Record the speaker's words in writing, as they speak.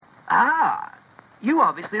Ah, you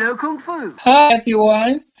obviously know Kung Fu. Hi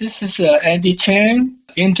everyone, this is Andy Chang,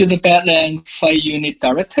 Into the Badlands Fight Unit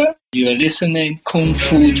Director. You're listening Kung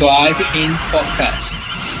Fu Drive-In Podcast.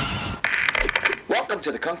 Welcome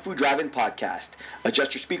to the Kung Fu Drive-In Podcast.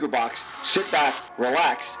 Adjust your speaker box, sit back,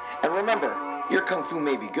 relax, and remember, your Kung Fu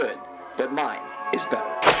may be good, but mine is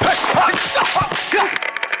better.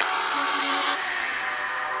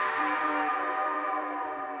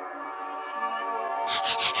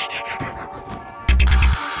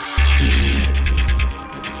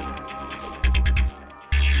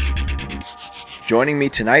 Joining me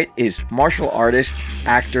tonight is martial artist,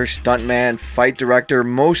 actor, stuntman, fight director,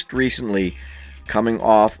 most recently coming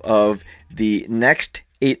off of the next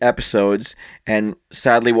 8 episodes, and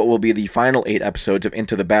sadly what will be the final 8 episodes of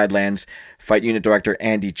Into the Badlands, fight unit director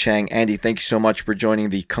Andy Chang. Andy, thank you so much for joining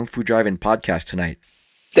the Kung Fu Drive-In Podcast tonight.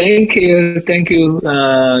 Thank you.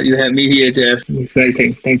 You have me here, Jeff.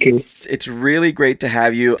 Exciting. Thank you. It's really great to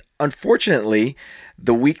have you. Unfortunately,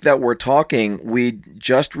 the week that we're talking, we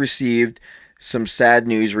just received some sad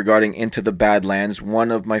news regarding Into the Badlands,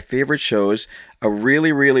 one of my favorite shows, a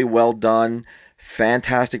really, really well done,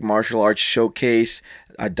 fantastic martial arts showcase,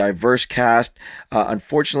 a diverse cast.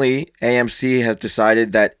 Unfortunately, AMC has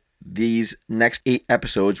decided that these next 8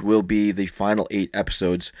 episodes will be the final 8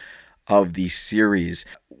 episodes of the series.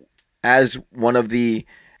 As one of the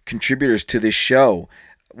contributors to this show,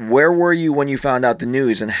 where were you when you found out the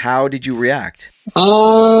news, and how did you react?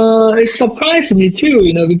 It surprised me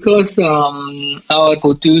too, because our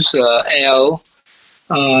producer Al,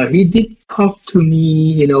 he did talk to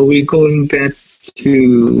me. We're going back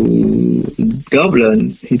to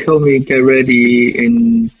Dublin. He told me get ready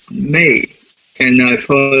in May, and I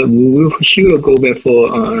thought we will for sure go back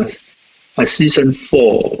for a season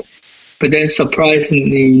 4. But then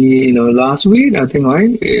surprisingly, last week, I think,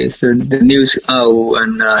 right, is the news out,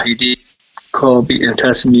 and he did call me and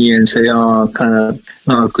text me and say, kind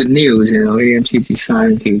of good news, AMC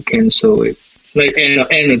decided to cancel it. Like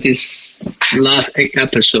end of this last 8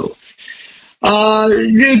 episode.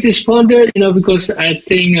 Really disappointed, because I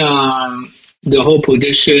think the whole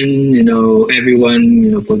production,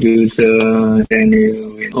 everyone, producer,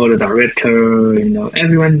 Daniel, all the director,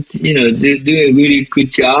 everyone, they do a really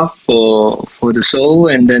good job for the show.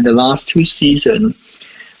 And then the last 2 seasons,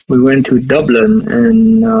 we went to Dublin,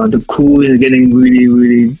 and the crew is getting really,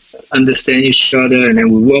 really understand each other, and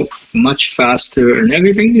then we work much faster, and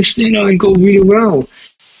everything is, it go really well.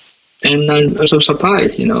 And I'm so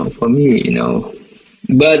surprised, for me,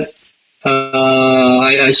 But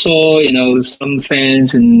I saw, some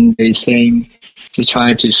fans, and they saying they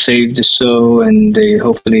try to save the show, and they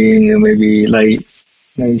hopefully, maybe like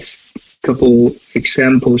couple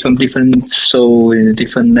examples, some different show in a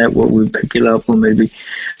different network will pick it up, or maybe.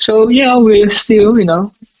 So yeah, we still,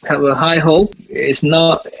 have a high hope. It's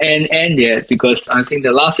not end yet, because I think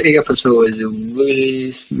the last 8 episodes is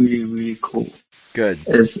really, really, really cool. Good.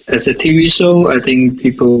 As a TV show, I think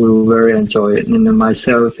people will very enjoy it. And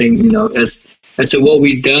myself think, as what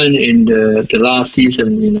we done in the last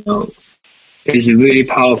season, is really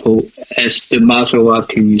powerful as the martial art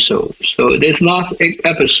TV show. So this last 8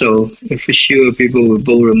 episode, for sure people will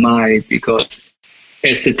blow their mind, because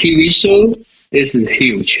as a TV show, this is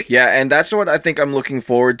huge. Yeah, and that's what I think I'm looking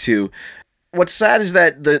forward to. What's sad is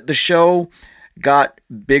that the show got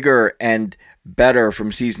bigger and better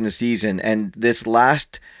from season to season, and this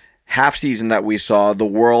last half season that we saw, the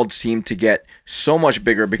world seemed to get so much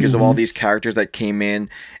bigger because of all these characters that came in,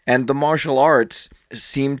 and the martial arts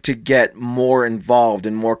seemed to get more involved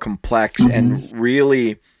and more complex, and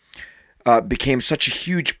really became such a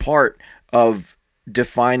huge part of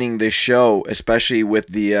defining this show, especially with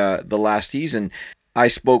the last season. I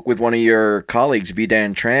spoke with one of your colleagues,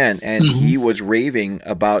 Vidan Tran, and he was raving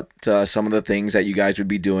about some of the things that you guys would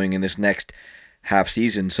be doing in this next half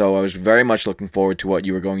season. So I was very much looking forward to what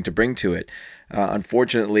you were going to bring to it.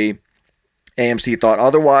 Unfortunately, AMC thought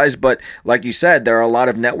otherwise, but like you said, there are a lot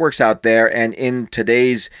of networks out there, and in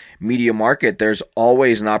today's media market, there's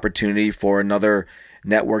always an opportunity for another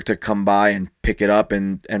network to come by and pick it up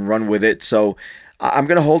and run with it. So I'm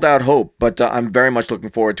going to hold out hope, but I'm very much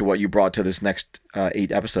looking forward to what you brought to this next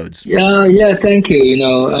 8 episodes. Yeah, thank you.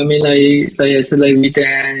 I mean, like I said, like we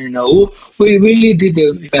did, we really did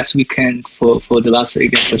the best we can for the last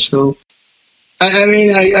 8 episodes. I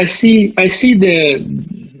mean, I see the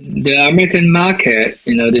American market,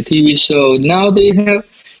 the TV show. Now they have a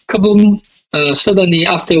couple. Suddenly,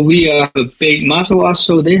 after we are a big martial arts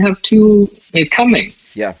show, they have 2 coming.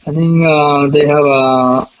 Yeah. I think they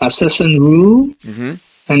have Assassin Rule,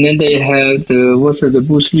 And then they had the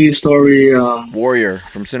Bruce Lee story? Warrior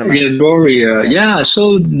from Cinemax. Yeah, Warrior. Yeah,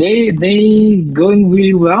 so they going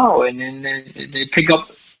really well, and then they pick up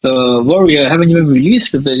Warrior. Haven't even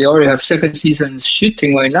released it, but they already have second season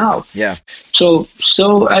shooting right now. Yeah. So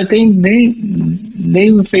I think they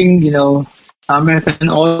think American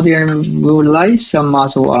audience will like some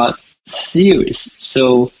martial art series.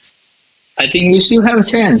 So I think we still have a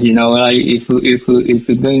chance, like if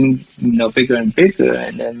we're going, bigger and bigger,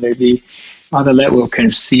 and then maybe other level can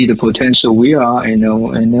see the potential we are, and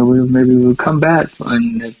then we'll come back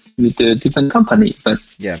and with a different company. But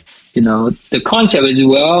yeah, the concept is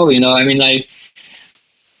like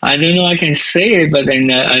I don't know I can say it, but then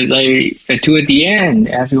toward the end,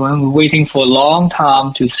 everyone was waiting for a long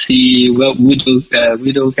time to see what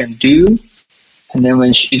Widow can do. And then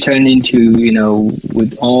when she turned into,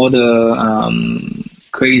 with all the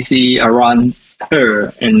crazy around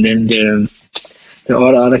her, and then the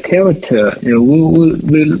all other character,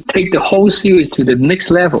 we'll take the whole series to the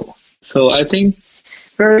next level. So I think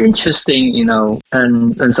very interesting,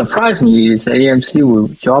 and surprised me is AMC will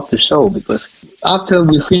drop the show, because after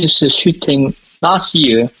we finished the shooting last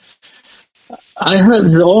year, I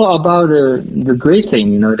heard all about the great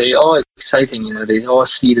thing, they all exciting, they all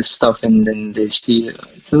see the stuff and then they see it.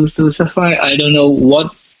 So that's why I don't know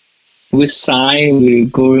which side we're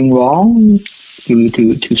going wrong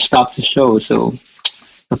to stop the show. So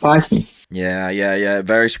surprised me. Yeah.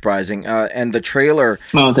 Very surprising. And the trailer.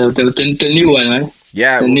 Oh, the new one, right?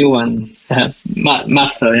 Yeah, the new one,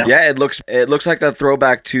 Master. Yeah. Yeah, it looks like a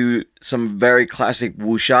throwback to some very classic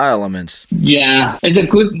wuxia elements. Yeah, it's a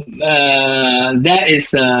good. That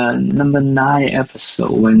is number 9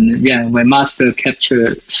 episode when Master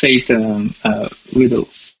saved Widow.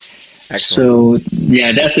 Excellent. So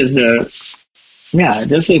yeah, that's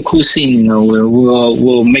a cool scene. Where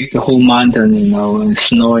we'll make the whole mountain, and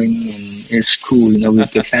snowing, and it's cool.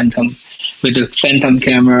 With the Phantom. With the Phantom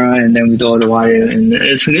camera, and then with all the wire, and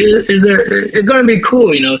it's gonna be cool,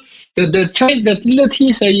 The little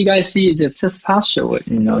teaser you guys see is just partial,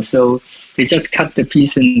 So they just cut the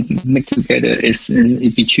piece and make together. It's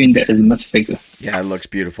between that is much bigger. Yeah, it looks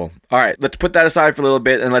beautiful. All right, let's put that aside for a little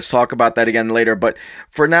bit, and let's talk about that again later. But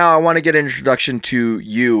for now, I want to get an introduction to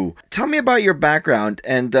you. Tell me about your background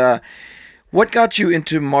and. What got you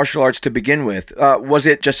into martial arts to begin with? Was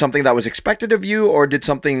it just something that was expected of you, or did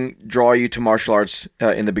something draw you to martial arts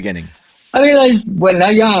in the beginning? I mean, when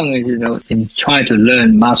I'm young, in trying to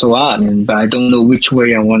learn martial art, but I don't know which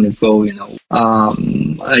way I want to go.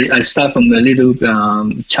 I start from a little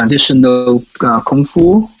traditional kung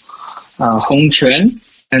fu, Hong Quan,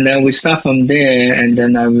 and then we start from there. And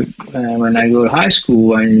then when I go to high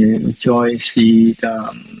school, I joined the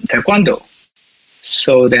Taekwondo.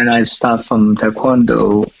 So then I start from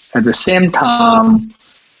Taekwondo. At the same time,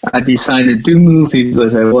 I decided to do movie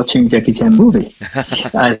because I was watching Jackie Chan movie.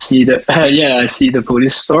 I see the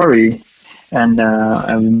police story, and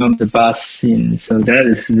I remember the bus scene. So that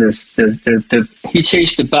is the he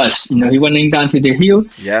chased the bus. He went down to the hill.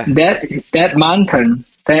 Yeah. That mountain,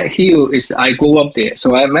 that hill is I go up there.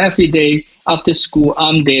 So I'm every day after school.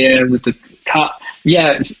 I'm there with the car.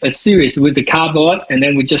 Yeah, a series with the cardboard, and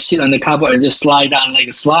then we just sit on the cardboard and just slide down like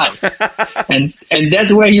a slide. and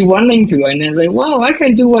that's where he running to. And I say, wow, I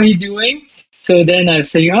can do what he's doing. So then I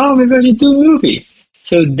say, oh, maybe I should do a movie.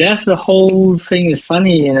 So that's the whole thing is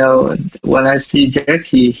funny, when I see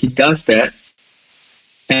Jackie, he does that.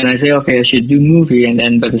 And I say, okay, I should do movie. And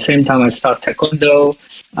then, but at the same time, I start Taekwondo.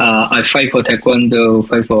 I fight for Taekwondo,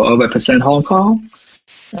 fight for represent Hong Kong.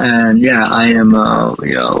 And yeah, I am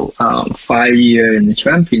 5 year in the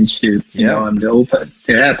championship. I'm the open.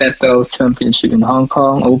 Yeah, that belt championship in Hong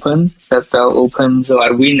Kong open. That belt open, so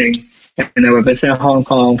I winning. And I represent Hong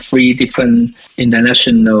Kong 3 different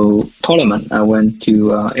international tournament. I went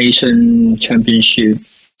to Asian Championship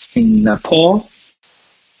in Nepal,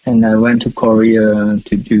 and I went to Korea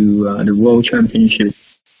to do the World Championship.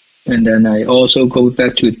 And then I also go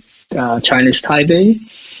back to Chinese Taipei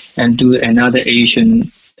and do another Asian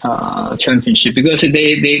championship, because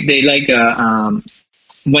they like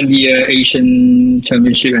 1 year Asian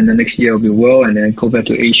championship and the next year will be world, and then go back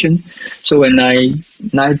to Asian. So when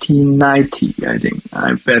 1990, I think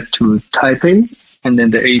I back to Taipei, and then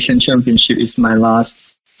the Asian championship is my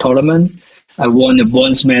last tournament. I won the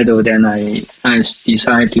bronze medal. Then I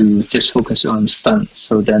decided to just focus on stunt.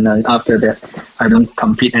 So then after that I don't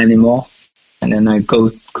compete anymore, and then I go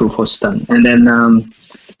for stunt. And then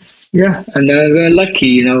and we're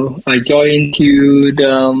lucky, I joined to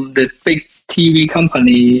the big TV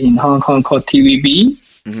company in Hong Kong called TVB.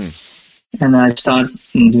 Mm-hmm. and I start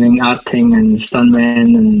doing acting and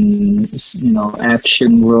stuntman and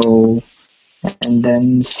action role. And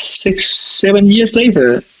then 6, 7 years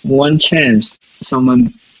later, one chance,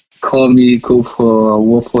 someone called me go for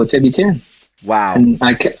work for Jackie Chan. Wow. And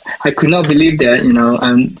I could not believe that,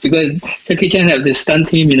 because Jackie Chan have the stunt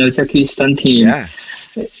team, Jackie's stunt team. Yeah.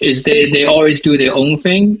 Is they always do their own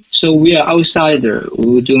thing. So we are outsider. I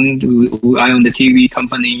own the TV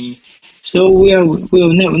company. So we have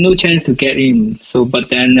no chance to get in. So, but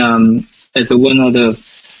then as one of the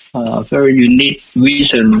very unique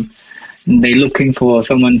reason, they're looking for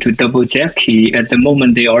someone to double Jackie. At the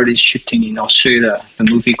moment, they're already shooting in Australia, a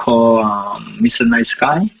movie called Mr. Nice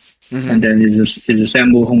Guy. Mm-hmm. And then it's a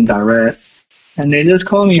Sammo Hung direct. And they just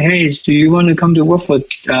call me, hey, do you want to come to work for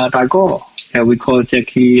Daigor? Yeah, we call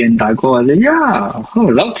Jackie and Daigor. I said, yeah, I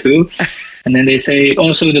would love to. And then they say,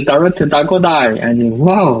 also the director Daigor Dai. I said,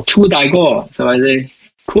 wow, 2 Daigor. So I say,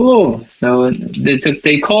 cool. So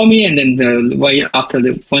they call me, and then after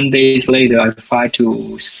 1 day later, I fly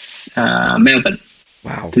to Melbourne.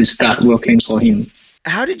 Wow. To start working for him.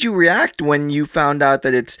 How did you react when you found out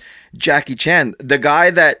that it's Jackie Chan, the guy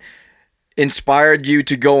that inspired you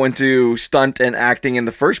to go into stunt and acting in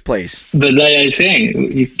the first place? But like I say,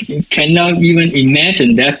 you cannot even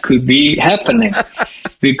imagine that could be happening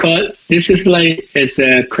because this is like it's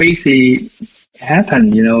a crazy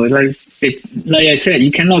happen. Like I said,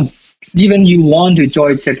 you cannot even you want to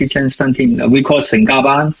join Jackie Chan stunt team. We call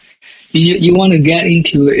Sengaban. You want to get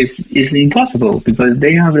into it, it's impossible because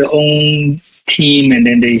they have their own team and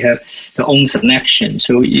then they have their own selection.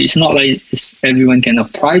 So it's not like everyone can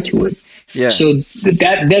apply to it. Yeah. So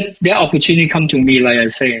that opportunity come to me, like I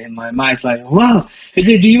say, in my mind, it's like, wow. He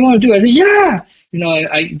said, do you want to do it? I said, yeah.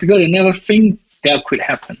 I because I never think that could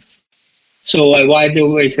happen. So I right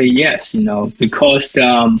away say yes, because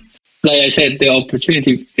like I said, the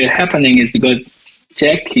opportunity happening is because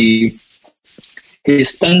Jackie,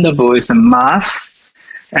 his thunderbolt is a mask.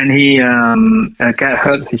 And he got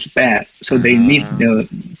hurt his back, so they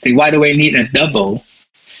they right away need a double,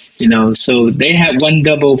 So they had one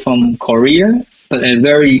double from Korea, but a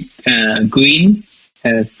very green,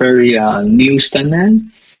 a very new stuntman.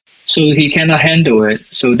 So he cannot handle it.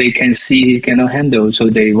 So they can see he cannot handle. So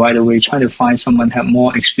they right away try to find someone have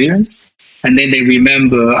more experience. And then they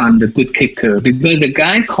remember I'm the good kicker because the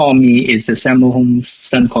guy called me is the Sammo Hung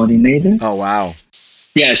stunt coordinator. Oh wow.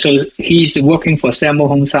 Yeah, so he's working for Sammo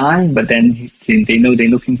Hung side, but then they know they're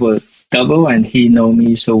looking for double, and he know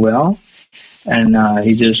me so well. And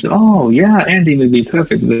he just, oh, yeah, Andy will be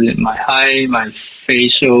perfect with my height, my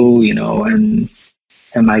facial, and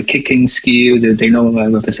my kicking skill. They know I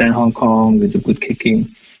represent Hong Kong with the good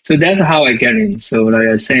kicking. So that's how I get in. So like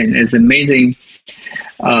I was saying, it's amazing.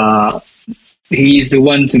 He's the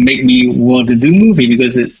one to make me want to do movie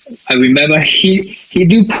because I remember he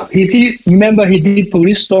did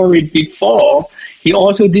Police Story before. He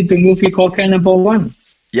also did the movie called Cannonball 1.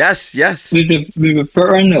 Yes. With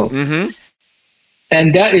Burt Reynolds. Mm-hmm.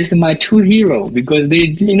 And that is my 2 hero because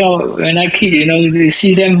they, when I kid, they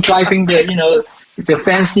see them driving the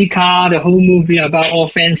fancy car, the whole movie about all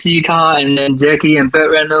fancy car, and then Jackie and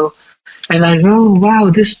Burt Reynolds. And I know, wow,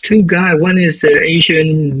 these 2 guys, one is the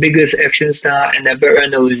Asian biggest action star, and then Burt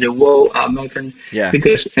Reynolds is the world American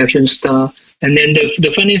biggest action star. And then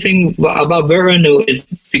the funny thing about Burt Reynolds is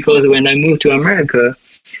because when I moved to America,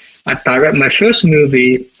 I direct my first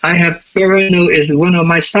movie. I have Burt Reynolds is one of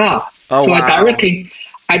my stars. Oh, so wow.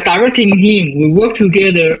 I directing him. We work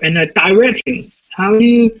together, and I direct him. How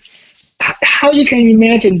you can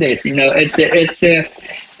imagine this?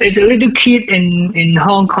 It's a little kid in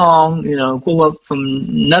Hong Kong, grow up from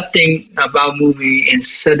nothing about movie, and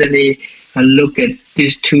suddenly I look at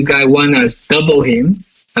these 2 guys. One is double him.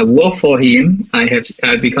 I work for him. I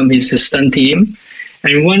become his stunt team,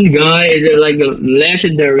 and one guy is like a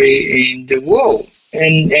legendary in the world.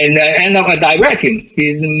 And I end up directing.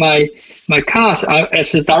 He's my cast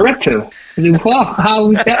as a director. Wow,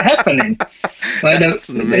 how is that happening? My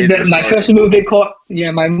first movie called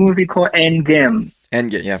Endgame.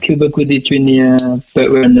 Endgame, yeah. Cuba Gooding Jr.,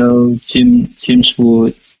 Burt Reynolds, James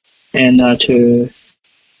Wood, Anne Archer,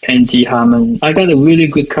 Angie Harmon. I got a really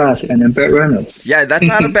good cast, and then Burt Reynolds. Yeah, that's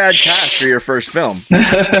not a bad cast for your first film.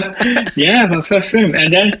 Yeah, my first film,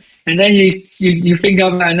 and then you think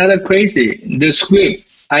of another crazy. The script,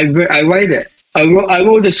 I write it. I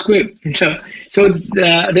wrote the script. So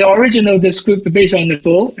the original the script based on the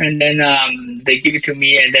book, and then they give it to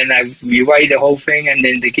me, and then I rewrite the whole thing, and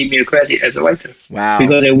then they give me a credit as a writer. Wow!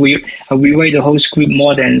 Because we rewrite the whole script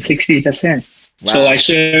more than 60%. Wow. So I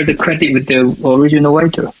share the credit with the original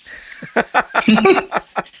writer.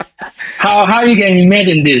 How you can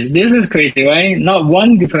imagine this? This is crazy, right? Not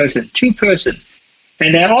one person, two person,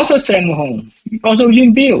 and then also Sammo Hung, also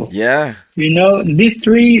Yuen Bill. Yeah. These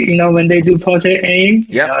three. When they do Project A,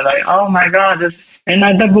 Yep. like oh my God, and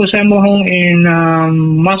I double Sammo Hung in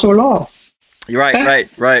martial law. Right.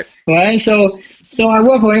 Right. So I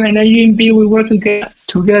work for him, and then Yuen Bill, we work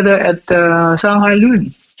together at Shanghai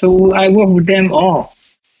Lun. So I work with them all,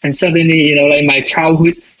 and suddenly like my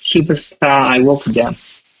childhood superstar, I work with them.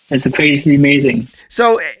 It's crazy, amazing.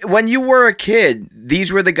 So when you were a kid,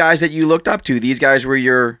 these were the guys that you looked up to. These guys were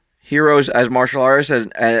your heroes as martial artists,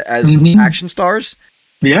 as action stars.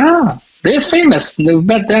 Yeah, they're famous.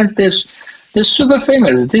 But then they're super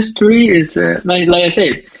famous. This three is like I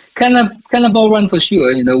said, Cannonball Run for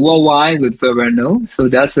sure. Worldwide with Verano. So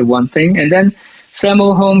that's the one thing. And then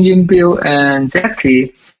Sammo Hung, Yuen Bill, and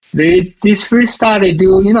Jackie. These three stars. They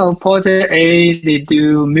do Project A. They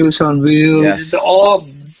do Meals on Wheels. Yes. They're all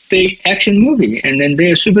big action movie, and then they're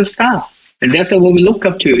a superstar, and that's what we look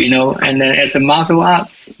up to, and then as a martial art,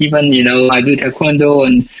 even I do taekwondo,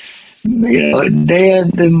 and they're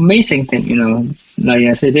the amazing thing, like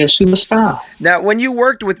I said, they're a superstar. Now when you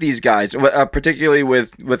worked with these guys, particularly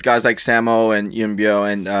with guys like Sammo and Yuen Bill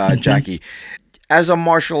and Jackie, as a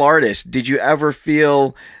martial artist, did you ever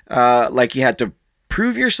feel like you had to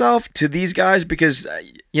prove yourself to these guys? Because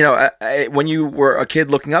when you were a kid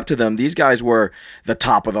looking up to them, these guys were the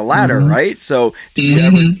top of the ladder, right? So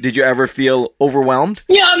did you ever feel overwhelmed?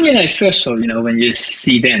 Yeah, I mean, at first, when you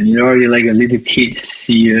see them, you're like a little kid,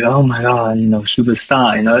 see, oh my God,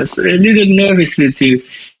 superstar. It's a little nervous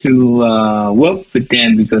to work with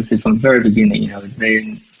them, because from the very beginning,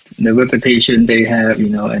 the reputation they have,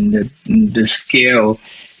 and the scale,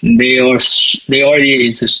 they already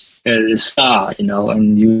is a star, and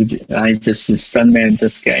I just a stuntman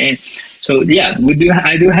just get in. So yeah,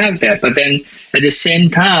 I do have that, but then at the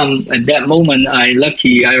same time, at that moment, I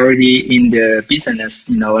already in the business,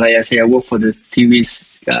 like I say, I work for the TV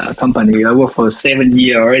company. I work for 7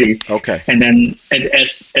 years already. Okay. And then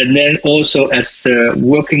and then also as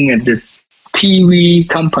working at the TV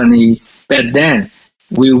company back then,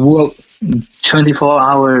 we work 24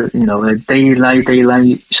 hours, like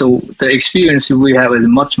daylight. So the experience we have is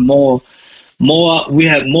much more. We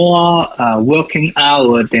have more working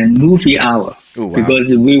hour than movie hour. Ooh, wow. Because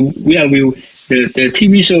the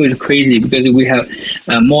TV show is crazy, because we have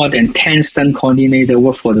more than 10 stunt coordinator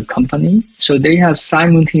work for the company. So they have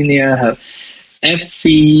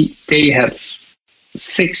they have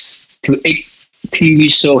 6 to 8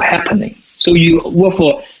 TV show happening. So you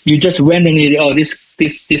just randomly,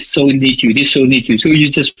 this show needs you, this show needs you. So you're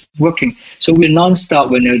just working. So we're nonstop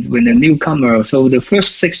when a newcomer. So the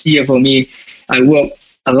first 6 years for me, I work.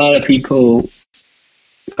 A lot of people,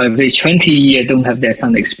 every 20 years, don't have that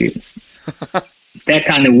kind of experience. That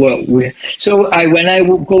kind of work. So when I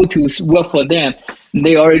go to work for them,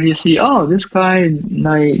 they already see, oh, this guy,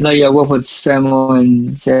 like I work with Sammo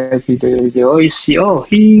and Jackie, they always see, oh,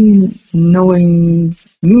 he knowing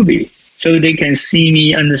movie. So they can see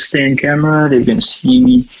me understand camera, they can see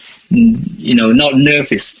me, not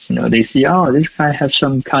nervous. They see, oh, this guy has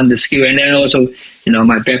some kind of skill. And then also,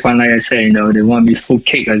 my background, like I say, they want me full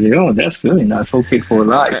kick. I say, oh, that's good, full kick for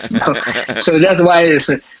life. So that's why it's,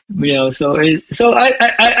 so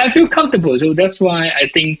I feel comfortable. So that's why I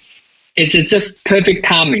think it's just perfect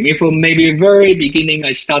timing. If maybe very beginning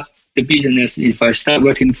I start the business, if I start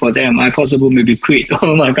working for them, I possibly maybe quit.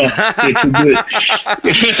 Oh my God, they're too good.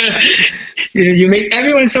 You make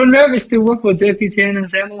everyone so nervous to work for Jackie Chan and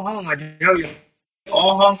Sammo Hung. I tell you,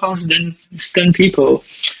 all Hong Kong's stunt people,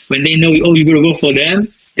 when they know, oh, you're going to work for them,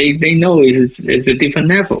 they know it's a different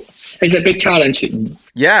level. It's a big challenge.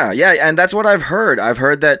 Yeah, and that's what I've heard. I've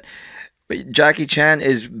heard that Jackie Chan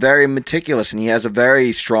is very meticulous, and he has a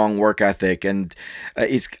very strong work ethic, and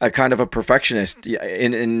he's a kind of a perfectionist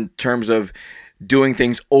in terms of doing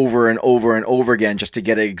things over and over and over again just to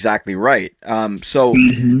get it exactly right. So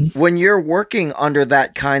when you're working under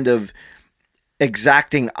that kind of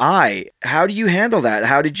exacting eye, how do you handle that?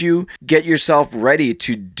 How did you get yourself ready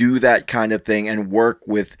to do that kind of thing and work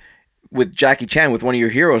with Jackie Chan, with one of your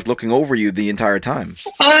heroes looking over you the entire time?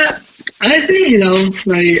 I think,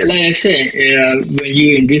 like I said, when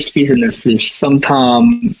you're in this business,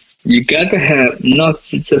 sometimes you got to have, not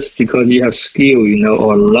just because you have skill,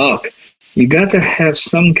 or luck, you got to have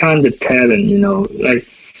some kind of talent, like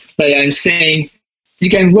I'm saying, you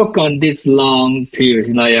can work on this long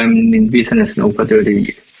period, like I'm in business over 30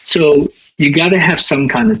 years. So you got to have some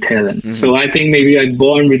kind of talent. So I think maybe I'm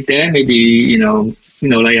born with that, maybe,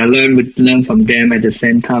 like I learn from them at the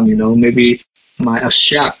same time, maybe my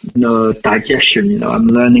sharp, digestion, I'm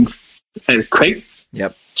learning quick.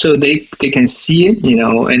 Yep. So they can see it,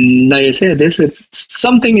 and like I said, there's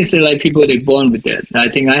something is like people they born with that. I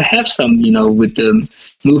think I have some, with the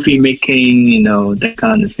movie making, that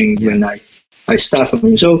kind of thing Yeah. when I start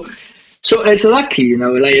from it. So it's lucky,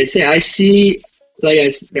 like I say, I see,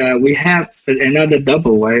 we have another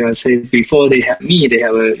double, right? I say before they have me, they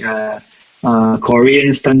have a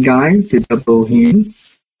Korean stunt guy to double him.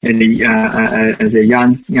 And as a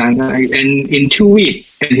young guy, and in 2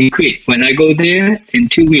 weeks, and he quit. When I go there, in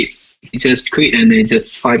 2 weeks, he just quit and he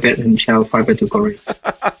just fly back to Korea.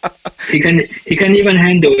 He can even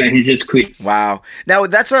handle it, and he just quit. Wow. Now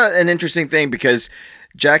that's an interesting thing because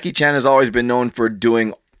Jackie Chan has always been known for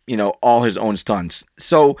doing, all his own stunts.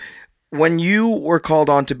 So when you were called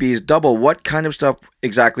on to be his double, what kind of stuff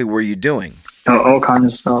exactly were you doing? All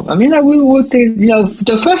kinds of stuff. I mean, we would,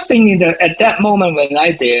 the first thing at that moment when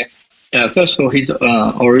I there, first of all, his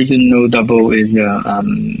original double is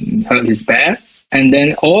hurt his back, and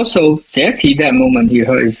then also Jackie that moment he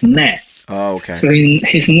hurt his neck. Oh, okay. So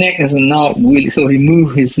his neck is not really, so he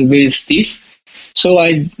moved his very stiff. So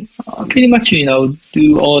I pretty much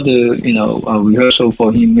do all the rehearsal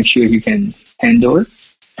for him, make sure he can handle it.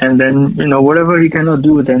 And then, whatever he cannot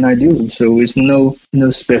do, then I do. So it's no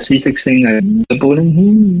specific thing I'm doubling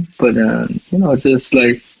him. But, just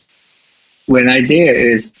like when I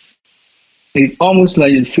there, it almost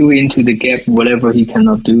like it fill into the gap, whatever he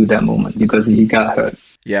cannot do that moment because he got hurt.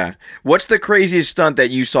 Yeah. What's the craziest stunt that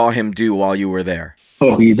you saw him do while you were there?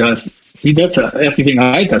 Oh, he does. He does everything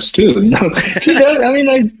I does too, He does, I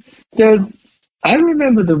mean, I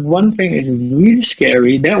remember the one thing is really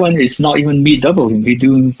scary. That one is not even me doubling. He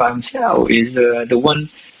doing by himself. Is the one,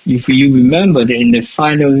 if you remember, that in the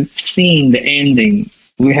final scene, the ending,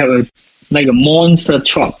 we have a monster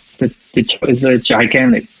truck. The truck is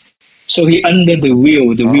gigantic. So he under the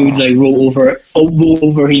wheel. The wheel like roll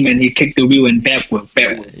over him, and he kicked the wheel and backward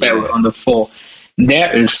on the floor.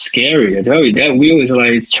 That is scary. I tell you, that wheel is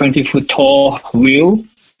like 20-foot tall wheel.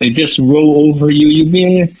 They just roll over you. You'd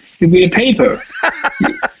be a paper.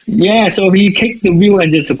 Yeah, so he kicked the wheel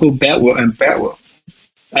and just go backward and backward.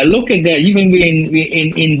 I look at that, even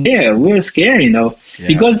in there, we're scared,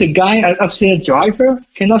 because the guy upstairs driver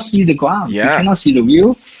cannot see the ground. Yeah. He cannot see the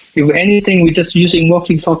wheel. If anything, we're just using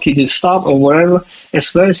walkie-talkie to stop or whatever. It's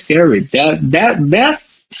very scary. That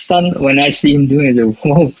stunt, when I see him doing it,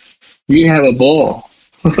 whoa, we have a ball.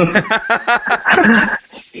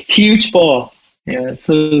 Huge ball. Yeah,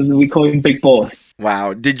 so we call him Big Balls.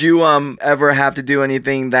 Wow. Did you ever have to do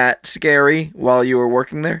anything that scary while you were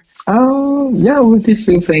working there? Oh, yeah, with this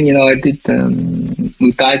little thing, I did,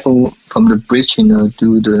 we dive from the bridge,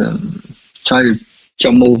 try to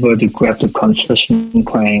jump over to grab the construction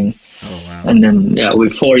crane. Oh, wow. And then, we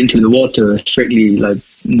fall into the water strictly,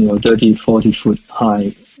 30, 40 foot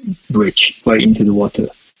high bridge right into the water.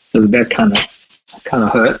 So that kind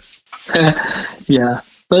of hurt. Yeah.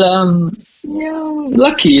 But,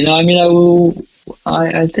 lucky, I mean,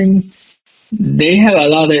 I think they have a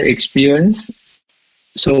lot of experience.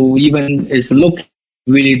 So even it's look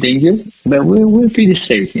really dangerous, but we're pretty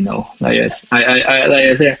safe, Like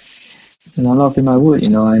I said, knock on my wood,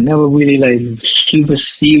 I never really super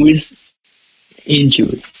serious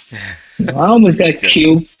injury. I almost got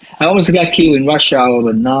killed. In rush hour,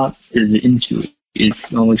 but not as an injury.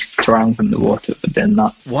 It's almost drowned from the water, but then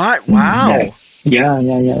not. What? Wow. Yeah.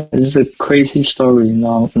 It's a crazy story,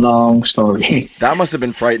 long story. That must have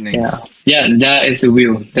been frightening. Yeah, that is the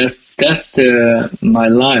wheel. That's my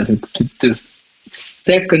life. The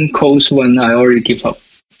second close one, I already give up.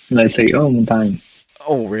 And I say, oh, I'm dying.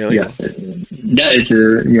 Oh, really? Yeah, that is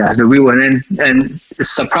the wheel one, and it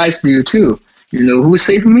surprised you too. You know who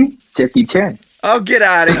saved me? Jackie Chan. Oh, get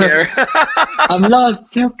out of here! I'm not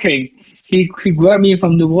joking. He grabbed me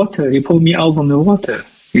from the water. He pulled me out from the water.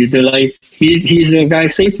 He's the guy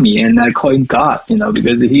saved me, and I call him God,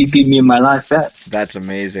 because he gave me my life back. That's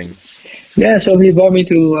amazing. Yeah, so he brought me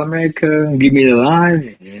to America, give me the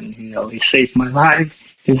life, and he saved my life.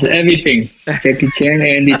 It's everything. Jackie Chan,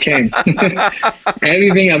 Andy Chan.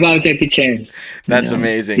 Everything about Jackie Chan. That's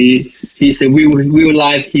amazing. He's a real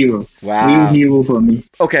life hero. Wow. Real hero for me.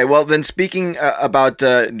 Okay, well then speaking about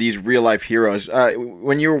these real life heroes,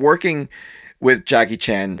 when you were working with Jackie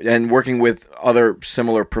Chan and working with other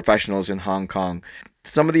similar professionals in Hong Kong,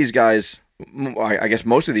 some of these guys, I guess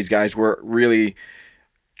most of these guys were really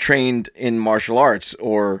trained in martial arts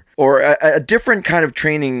or a different kind of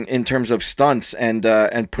training in terms of stunts and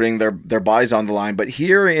putting their bodies on the line. But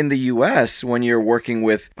here in the U.S., when you're working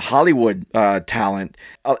with Hollywood talent,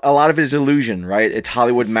 a lot of it is illusion, right? It's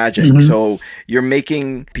Hollywood magic. Mm-hmm. So you're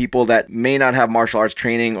making people that may not have martial arts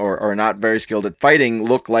training or are not very skilled at fighting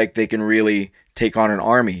look like they can really take on an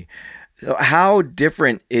army. So how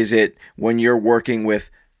different is it when you're working with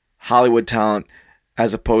Hollywood talent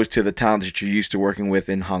as opposed to the talent that you're used to working with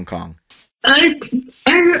in Hong Kong? I think,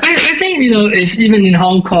 it's even in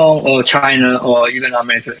Hong Kong or China or even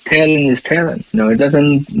America, talent is talent. It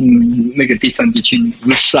doesn't make a difference between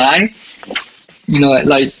which side.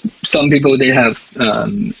 Like some people, they have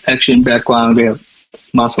action background, they have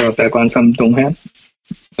martial art background, some don't have.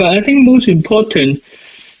 But I think most important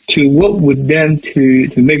to work with them to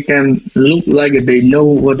make them look like they know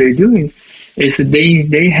what they're doing is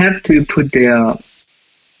they have to put their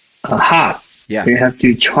heart. Yeah. They have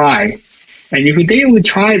to try. And if they would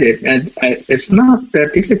try it, it's not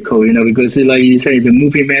that difficult, because like you say, the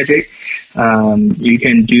movie magic, you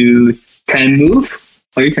can do 10 move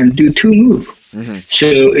or you can do 2 move. Mm-hmm.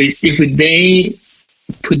 So if they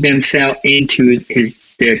put themselves into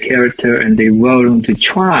their character and they're willing to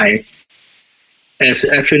try, as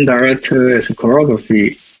action director, as a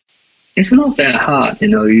choreography, it's not that hard.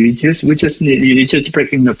 You just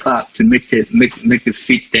breaking the plot to make it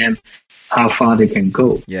fit them how far they can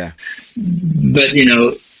go. Yeah. But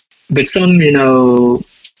but some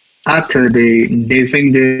actor they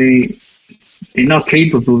think they're not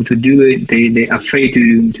capable to do it. They afraid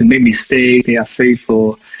to make mistake. They are afraid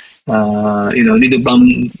for little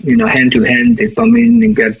bump, hand to hand, they bump in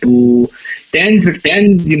and get boo. Then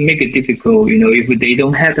you make it difficult. If they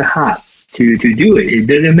don't have the heart to do it, it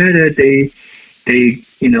doesn't matter. They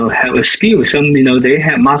have a skill. Some they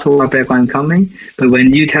have martial art background coming, but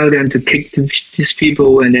when you tell them to kick these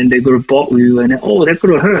people and then they go to block you and that's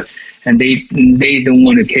gonna hurt, and they don't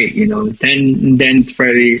want to kick. Then it's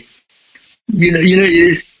very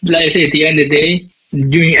it's like I say, at the end of the day,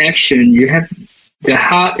 doing action, you have the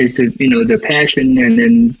heart is the passion, and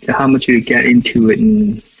then how much you get into it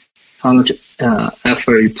and how much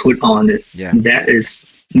effort you put on it. Yeah. That is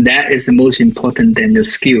the most important than the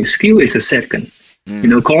skill. Skill is a second.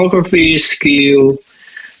 Choreography skill,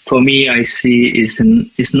 for me, I see is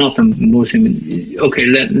not the most. Okay,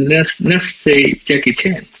 let's say Jackie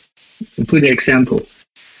Chan. Put an example.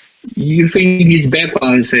 You think his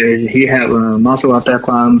background is he have a martial art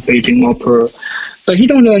background, Beijing opera, but he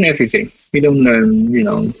don't learn everything. He don't learn,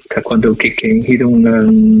 taekwondo kicking. He don't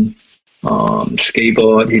learn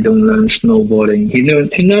skateboard. He don't learn snowboarding. He learn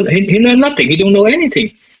nothing. He don't know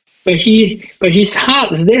anything. But his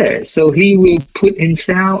heart is there. So he will put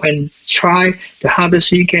himself and try the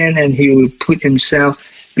hardest he can, and he will put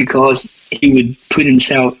himself because he would put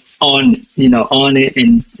himself on it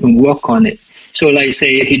and work on it. So like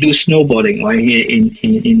say he do snowboarding, right?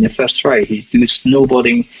 In the first try, he do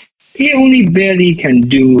snowboarding. He only barely can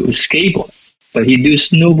do skateboard, but he do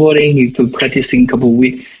snowboarding. He could practicing a couple of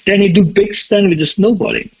weeks. Then he do big stunt with the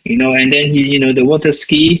snowboarding, and then he, the water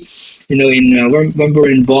ski, in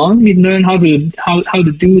Wimbledon Bond, he learned how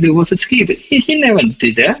to do the water ski. But he never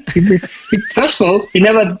did that. First of all, he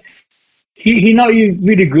not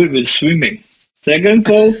really good with swimming. Second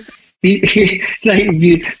of all, he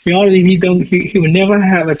will never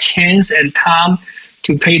have a chance and time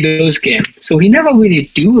to play those games. So he never really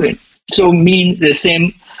do it. So mean the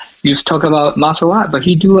same, you talk about martial art, but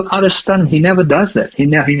he do other stunt. He never does that. He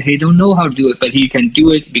don't know how to do it, but he can do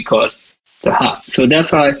it because the heart. So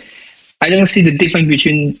that's why I don't see the difference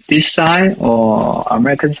between this side or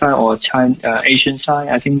American side or China, Asian side.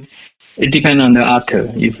 I think it depends on the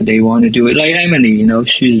actor if they want to do it. Like Emily,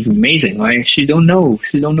 she's amazing, right? She don't know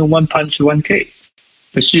one punch, one kick.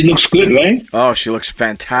 But she looks good, right? Oh, she looks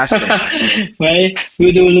fantastic. Right?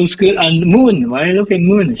 Widow looks good. And Moon, right? Look at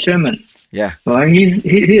Moon, Sherman. Yeah. Right?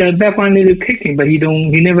 He has background in the kicking, but he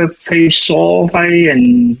never plays saw fight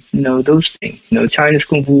and those things. Chinese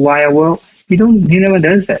Kung Fu Wild World. He never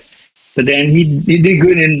does that. But then he did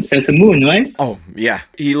good as a Moon, right? Oh yeah,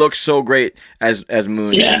 he looks so great as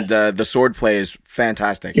Moon, yeah. And the sword play is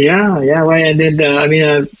fantastic. Yeah, right. And then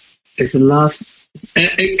it's the last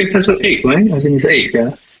episode 8, right? I think it's 8.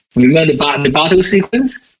 Yeah. Remember the battle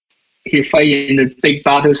sequence? He fight in the big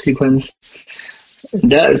battle sequence.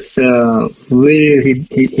 That's really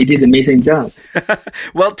he did an amazing job.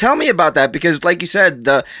 Well, tell me about that, because like you said,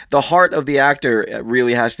 the heart of the actor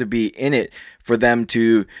really has to be in it for them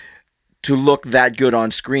to look that good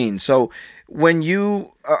on screen. So when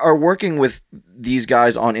you are working with these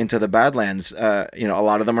guys on Into the Badlands, a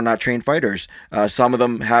lot of them are not trained fighters. Some of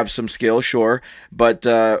them have some skill, sure, but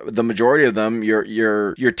the majority of them,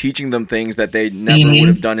 you're teaching them things that they never would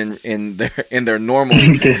have done in their normal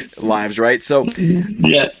lives, right? So,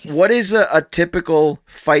 what is a typical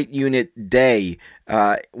fight unit day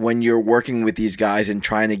when you're working with these guys and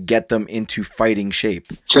trying to get them into fighting shape?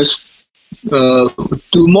 Just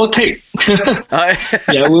do more take.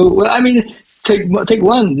 Take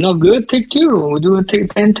one, not good, take two. We'll do a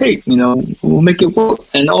take 10 take, we'll make it work.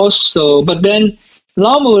 And also, but then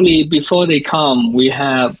normally before they come, we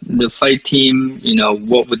have the fight team,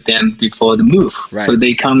 work with them before the move. Right. So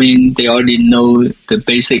they come in, they already know the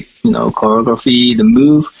basic, choreography, the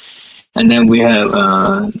move. And then we have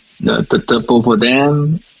the double for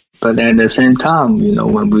them. But at the same time,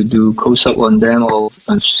 when we do close-up on them or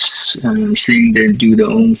seeing them do their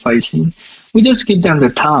own fight scene, we just give them the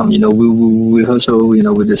time. We also,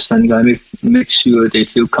 with the stunt guy, make sure they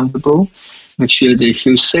feel comfortable, make sure they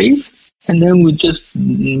feel safe, and then we just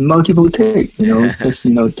multiple take.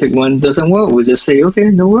 Take one doesn't work, we just say,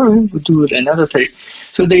 okay, no worry, we'll do it another take.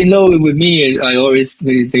 So they know with me,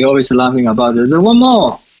 they always laughing about it. One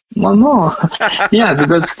more. Yeah,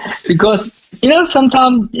 because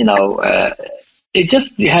sometimes it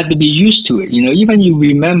just you have to be used to it. Even you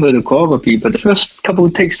remember the choreography, but the first couple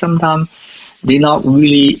of takes sometimes they're not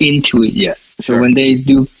really into it yet. So when they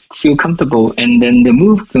do feel comfortable, and then the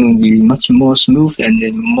move can be much more smooth and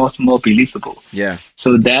then much more believable. Yeah.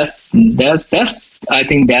 So that's I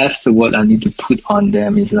think that's what I need to put on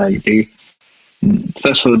them. Is like they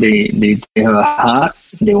first of all they have a heart,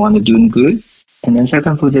 they want to do good. And then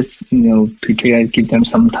second, for this, prepare, give them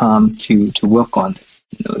some time to work on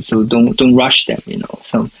it. So don't rush them.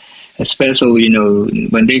 So especially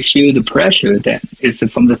when they feel the pressure that is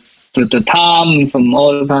from the time, from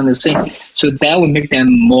all kind of things. So that will make them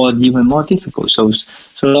even more difficult. So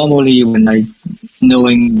normally when I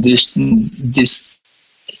knowing this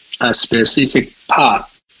specific part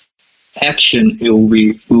action, it will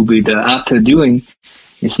be the actor doing.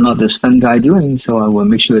 It's not the stunt guy doing, so I will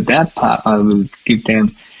make sure that part I will give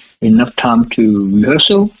them enough time to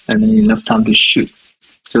rehearsal and then enough time to shoot.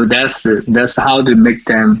 So that's how to make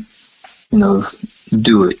them,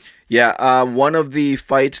 do it. Yeah, one of the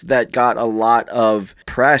fights that got a lot of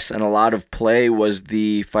press and a lot of play was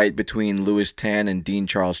the fight between Lewis Tan and Dean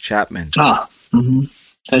Charles Chapman.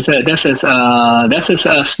 That's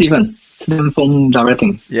Stephen Fong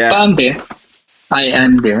directing. Yeah, I'm there. I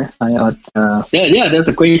am there. That's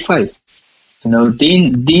a great fight.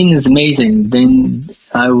 Dean is amazing. Dean,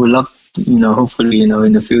 I would love, hopefully,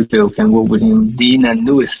 in the future, can work with him. Dean and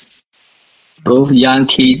Lewis, both young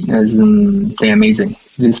kids, they're amazing.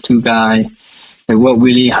 These two guys, they work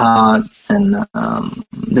really hard, and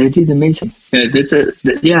they did amazing. You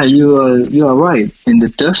are right. In the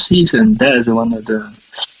third season, that is one of the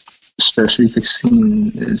specific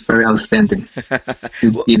scene is very outstanding.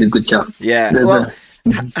 You did a good job. Yeah.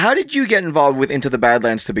 How did you get involved with Into the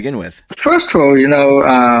Badlands to begin with? First of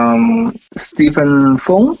all, Stephen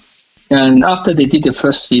Fong, and after they did the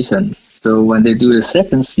first season, so when they do the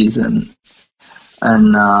second season,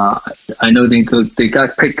 and I know they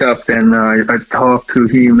got picked up, and I talked to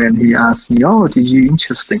him, and he asked me, "Oh, did you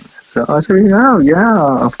interesting?" So I said,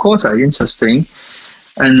 "Yeah, of course, I interesting."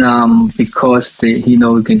 And because he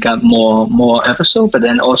can get more episode, but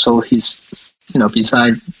then also he's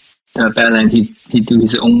beside Badland, he do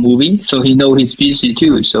his own movie, so he know he's busy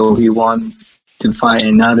too. So he want to find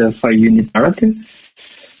another fight unit director.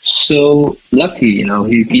 So lucky,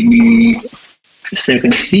 he give me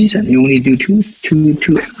second season. He only do two. He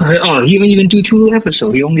don't even do 2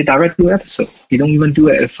 episodes. He only direct 2 episodes. He don't even do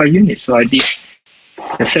a fight unit. So I did.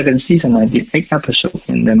 The second season, I did 8 episodes,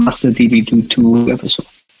 and then Master DB do 2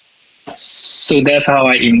 episodes. So that's how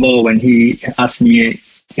I involved when he asked me,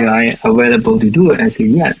 am I available to do it? I said,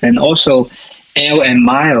 yeah. And also, Elle and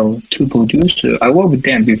Mile, 2 producers, I worked with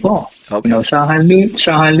them before. Okay. Shanghai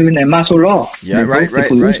Lun and Martial Law. Yeah, right.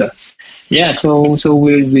 Yeah, so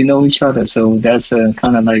we know each other. So that's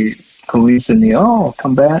kind of like coincidentally,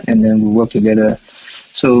 come back, and then we work together.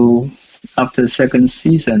 So after the second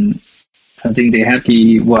season, I think they're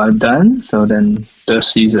happy what I've done. So then third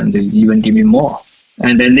season, they even give me more.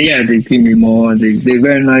 And then, they give me more. They're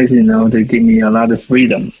very nice, they give me a lot of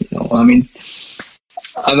freedom. I mean,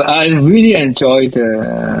 I really enjoyed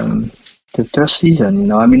the third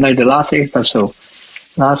season, I mean, like the last 8 episode,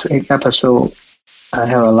 I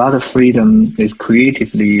have a lot of freedom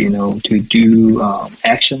creatively, to do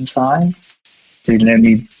action side. They let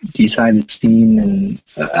me decide the scene. And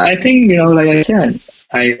I think, like I said,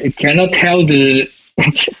 I cannot tell the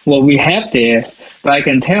what we have there. But I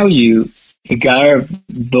can tell you, it gotta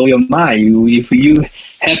blow your mind. If you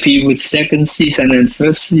happy with second season and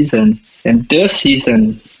first season and third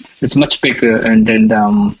season, it's much bigger. And then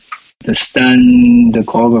the stunt, the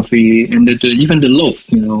choreography, and even the look,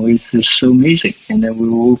 it's just so amazing. And then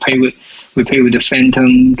we play with the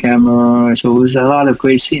Phantom camera, so it's a lot of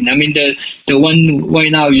great scenes. I mean, the one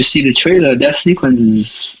right now you see the trailer, that sequence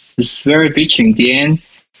is very bitching. The end,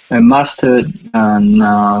 Master and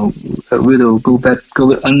Widow go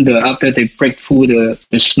under after they break through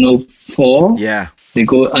the snowfall. Yeah. They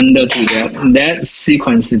go under to that. And that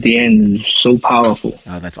sequence at the end is so powerful.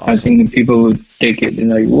 Oh, that's awesome. I think people would take it and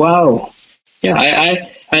like, wow. Yeah, I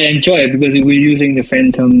enjoy it because we're using the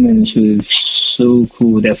Phantom and it's so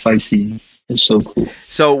cool. That fight scene is so cool.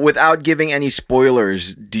 So without giving any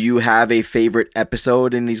spoilers, do you have a favorite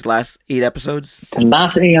episode in these last 8 episodes? The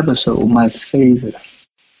last 8 episodes, my favorite.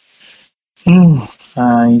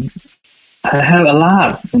 I have a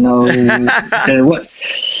lot,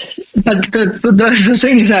 But the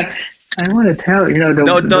thing is that I want to tell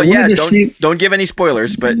don't give any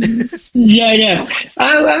spoilers. But yeah.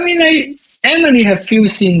 I mean, like Emily have few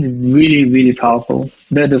scenes really, really powerful.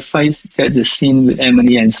 The fight, the scene with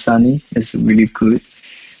Emily and Sunny is really good.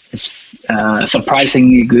 It's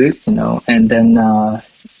surprisingly good, And then the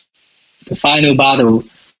final battle,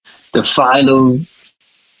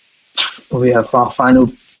 we have our final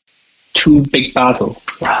 2 big battle.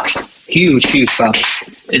 Wow. Huge battle.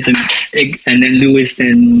 And then Lewis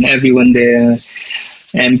and everyone there,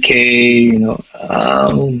 MK,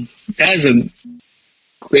 that's a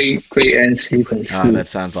great end sequence. Oh, that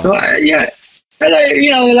sounds awesome. So, yeah. But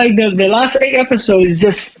like the last 8 episodes is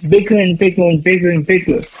just bigger and bigger and bigger and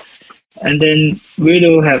bigger. And then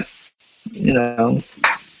Widow have,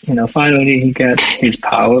 finally he got his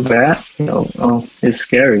power back. It's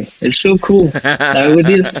scary. It's so cool. Like with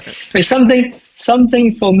this, it's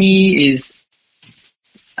something for me is,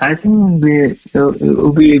 I think it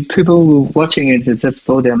will be people watching it to just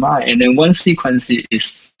blow their mind. And then one sequence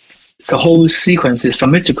is the whole sequence is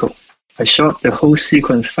symmetrical. I shot the whole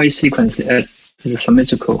fight sequence at the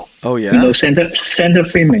symmetrical. Oh yeah. Center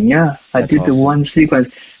framing. Yeah, I did awesome. The one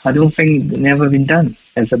sequence. I don't think never been done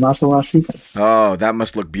as a martial arts sequence. Oh, that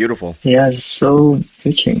must look beautiful. Yeah, it's so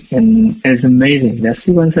pitching and it's amazing. That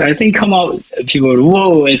sequence, I think, come out. People,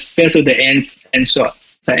 whoa! Especially the end shot.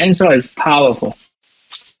 The end shot is powerful.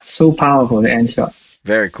 So powerful, the end shot.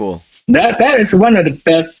 Very cool. That is one of the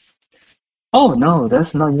best. Oh no,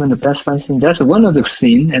 that's not even the best fight scene. That's one of the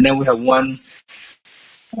scene, and then we have one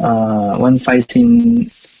fight scene.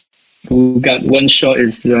 We got one shot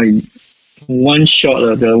is like one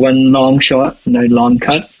shot, the one long shot, like long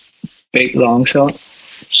cut, big long shot.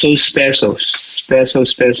 So special.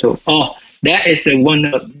 Oh, that is the one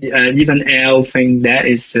of even L think that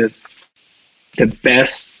is the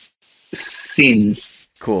best scenes.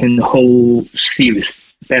 Cool. In the whole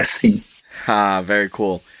series, best scene. Very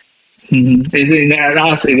cool. Mm-hmm. It's in the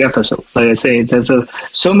last 8 episodes. Like I say, there's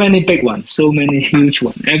so many big ones, so many huge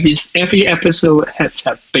ones. Every episode has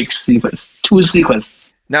a big sequence, 2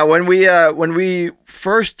 sequences. Now, when we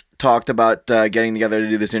first talked about getting together to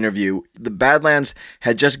do this interview, the Badlands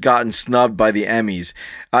had just gotten snubbed by the Emmys.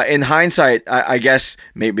 In hindsight, I guess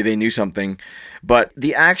maybe they knew something, but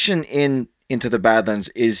the action in Into the Badlands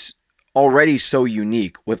is already so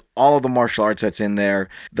unique with all of the martial arts that's in there.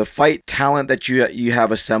 The fight talent that you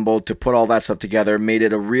have assembled to put all that stuff together made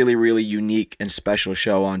it a really, really unique and special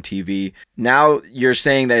show on TV. Now you're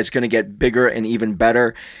saying that it's going to get bigger and even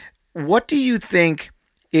better. What do you think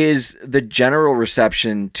is the general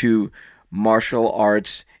reception to martial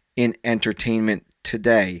arts in entertainment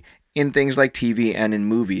today, in things like TV and in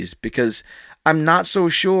movies? Because I'm not so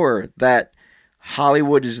sure that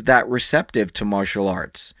Hollywood is that receptive to martial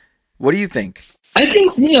arts. What do you think? I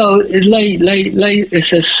think it's like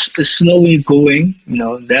it's slowly going.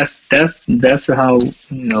 That's how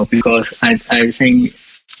because I think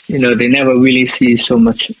they never really see so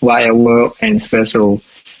much wire work and special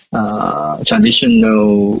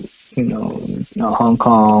traditional Hong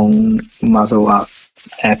Kong martial art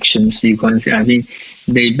action sequence. I think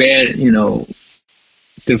they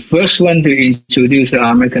the first one to introduce the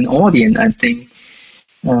American audience, I think,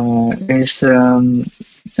 is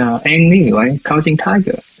Ang Lee, right? Crouching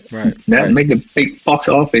Tiger. Right. That make a big box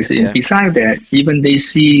office. Yeah. And besides that, even they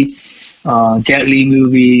see Jet Li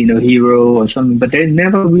movie, Hero or something, but they're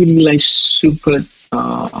never really super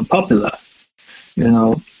popular.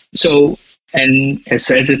 So, and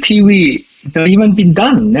as a TV, not even been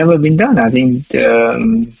done, never been done. I think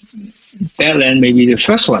Badland may be the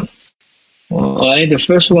first one, or the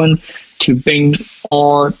first one to bring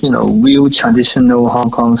all, real traditional Hong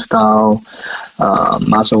Kong style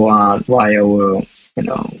martial art, wild world,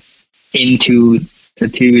 into the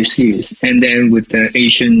TV series, and then with the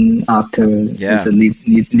Asian actor as the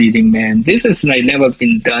leading man. This is like never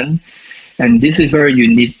been done, and this is very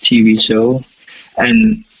unique TV show,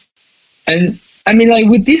 and I mean, like,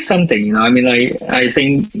 we did something, I mean, like, I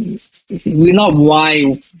think we're not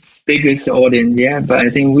wide biggest audience yet, but I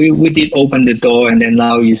think we did open the door, and then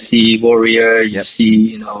now you see Warrior, you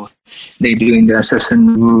see, they doing the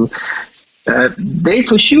Assassin Rule. They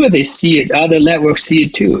for sure they see it. Other networks see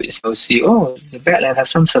it too. So see, oh, the Badlands have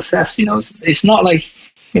some success. It's not like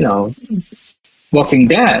Walking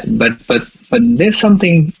Dead, but there's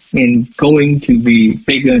something going to be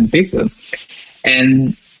bigger and bigger,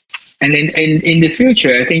 and in the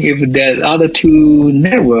future, I think if the other two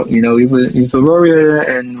network, if Warrior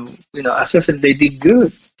and Assassin, they did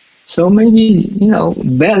good. So maybe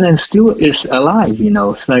Badlands still is alive.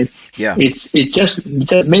 It's like it's just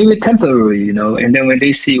maybe temporary. And then when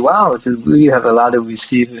they see, wow, we have a lot of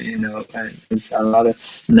receiver. And there's a lot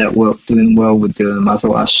of network doing well with the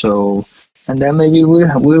martial arts show, and then maybe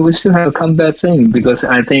we still have a comeback thing, because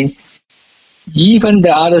I think even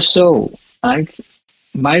the other show,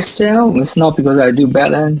 myself, it's not because I do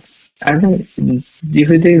Badlands. I think if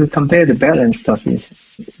they compare the Badlands stuff,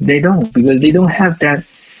 they don't, because they don't have that.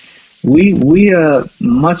 We are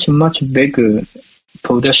much bigger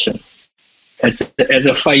production as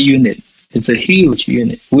a fight unit. It's a huge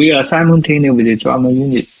unit. We are simultaneous with the drama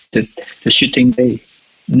unit, the shooting day.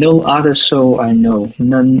 No other show I know,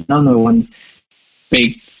 none of one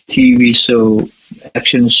big TV show,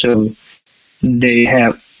 action show, they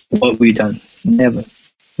have what we done. Never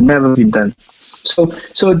been done. So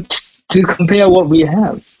to compare what we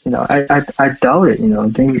have, I doubt it.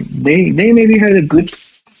 They maybe had a good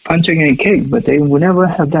punching and kick, but they will never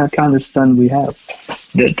have that kind of stunt we have.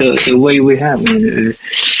 The way we have,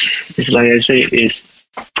 it's like I say, it's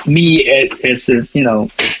me as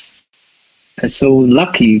I'm so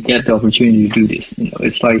lucky to get the opportunity to do this.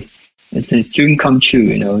 It's like it's a dream come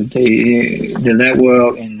true. The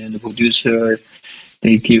network and the producer,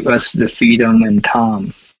 they give us the freedom and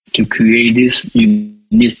time to create this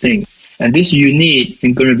unique thing, and this unique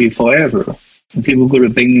is going to be forever. And people going to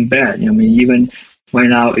bring me back. Even right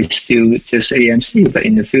now it's still just AMC, but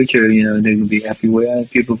in the future, they will be everywhere.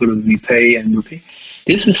 People going to repay and repeat.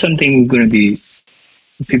 This is something going to be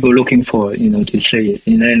people looking for, to say it.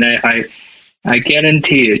 And I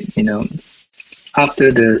guarantee it.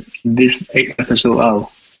 After this 8 episode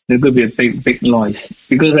out, there could be a big noise,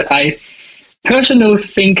 because I personal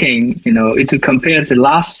thinking, to compare the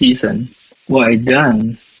last season, what I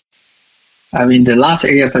done. I mean, the last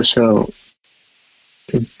 8 episode,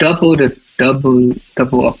 to double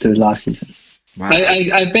of the last season. Wow.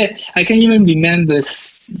 I bet I can even remember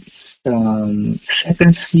second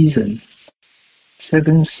season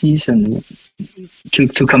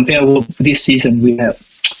to compare what this season we have.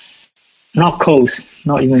 Not close,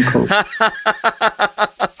 not even close.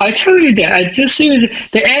 I tell you that, I just seriously,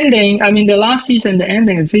 the ending, I mean, the last season, the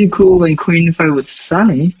ending is pretty cool when Queen fight with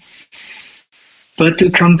Sunny. But to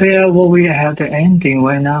compare what we have, the ending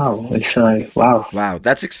right now, it's like, wow. Wow,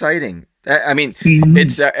 that's exciting. I mean,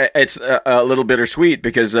 it's a little bittersweet,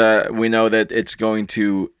 because we know that it's going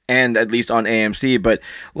to end at least on AMC. But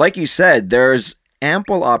like you said, there's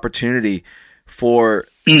ample opportunity for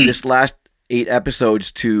this last 8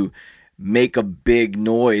 episodes to make a big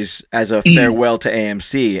noise as a farewell to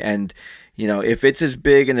AMC. And if it's as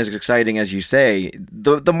big and as exciting as you say,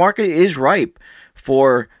 the market is ripe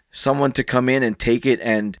for someone to come in and take it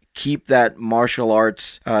and keep that martial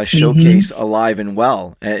arts showcase alive and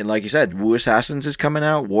well. And like you said, Wu Assassins is coming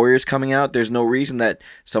out, Warrior's coming out. There's no reason that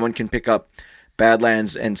someone can pick up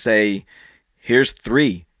Badlands and say, here's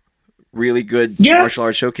 3 really good martial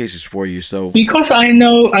arts showcases for you. So because I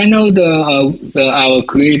know our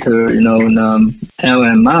creator, Al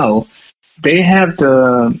and Mao, they have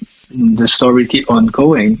the story keep on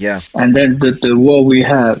going. Yeah. And then the world we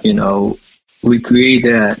have, we create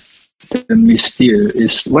that, the mystery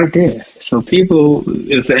is right there. So people,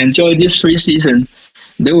 if they enjoy this 3 season,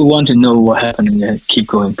 they will want to know what happened and keep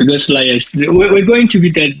going. Because we're going to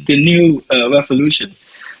be the new revolution.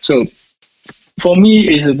 So for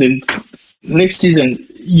me, is the next season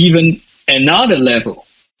even another level.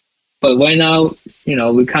 But right now,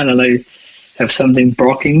 we kind of have something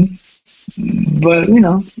blocking. But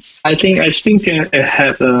I still can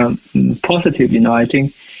have positive. I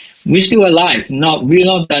think we're still alive. We're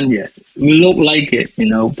not done yet. We look like it.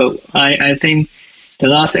 But I think the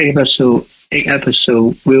last episode 8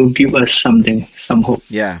 episodes will give us some hope.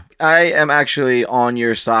 Yeah, I am actually on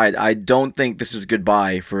your side. I don't think this is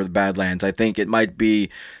goodbye for the Badlands. I think it might be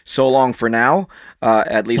so long for now,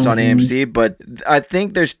 at least on AMC, but I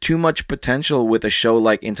think there's too much potential with a show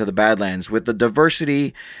like Into the Badlands, with the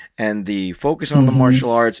diversity and the focus on the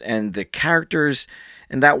martial arts and the characters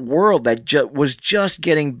and that world that was just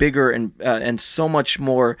getting bigger and so much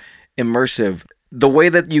more immersive. The way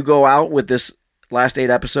that you go out with this last 8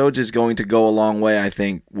 episodes is going to go a long way, I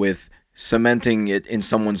think, with cementing it in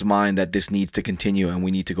someone's mind that this needs to continue and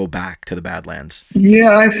we need to go back to the Badlands.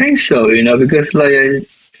 Yeah, I think so. Because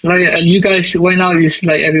you guys right now,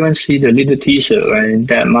 everyone see the little teaser, right?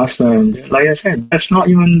 That master, and like I said, that's not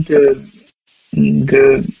even the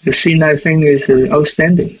scene. I think is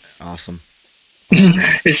outstanding. Awesome.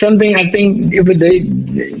 It's something I think if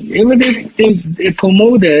they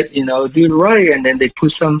promote it, do it right, and then they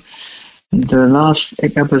put some. The last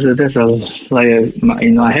 8 episodes, there's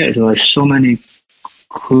in my head, there's so many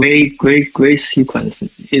great sequences.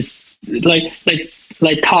 It's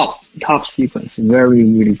like top sequence. Very,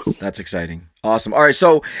 really cool. That's exciting. Awesome. All right,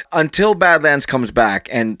 so until Badlands comes back,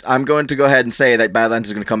 and I'm going to go ahead and say that Badlands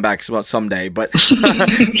is going to but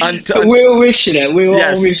until we'll wish that. We will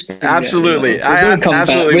yes, wish that. absolutely. Yeah.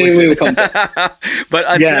 Absolutely. We will come back. But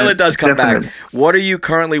until it does come definitely. back, what are you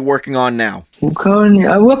currently working on now? Currently,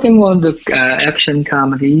 I'm working on the action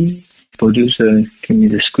comedy. Producer give me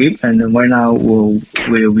the script, and then right now we'll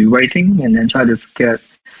be writing, and then try to get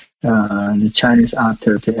the Chinese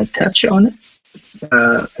actor to attach on it.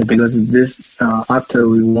 Because this actor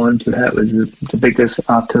we want to have is the biggest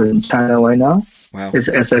actor in China right now. Wow.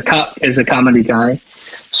 As a comedy guy.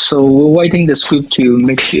 So we're writing the script to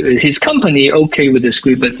make sure his company okay with the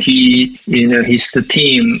script, but the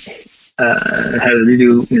team had a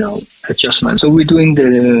little adjustment. So we're doing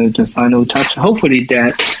the final touch. Hopefully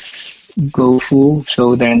that go full.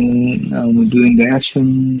 So then we're doing the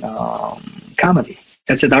action comedy.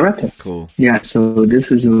 As a director. Cool. Yeah, so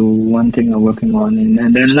this is one thing I'm working on. And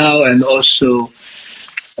then now I'm also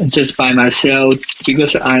just by myself,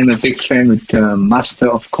 because I'm a big fan with the Master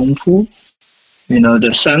of Kung Fu.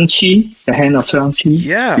 The Shang-Chi, the Hand of Shang-Chi.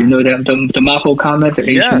 Yeah. The Marvel comic, the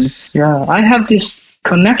Asian. Yes. Yeah, I have this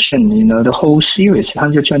connection, the whole series,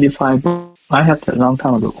 125 books. I have that a long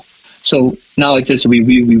time ago. So now I just we're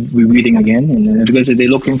reading again, and because they're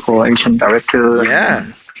looking for Asian director.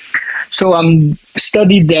 Yeah. So I'm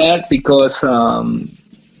studied that because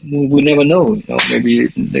we never know. Maybe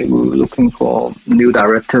they were looking for new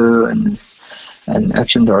director and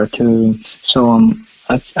action director. So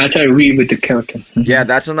I try to read with the character. Yeah,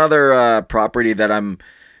 that's another property that I'm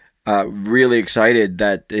really excited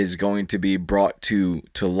that is going to be brought to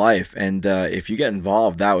life. And if you get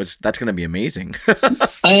involved, that's going to be amazing.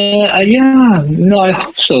 I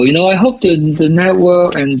hope so. I hope the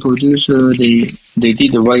network and producer they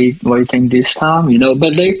did the right thing this time.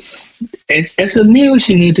 But they as a news,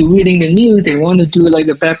 you need to reading the news. They want to do like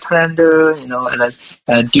a back planner, and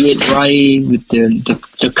do it right with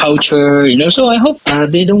the culture, So I hope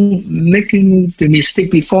they don't making the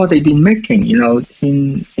mistake before they've been making,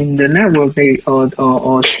 in the network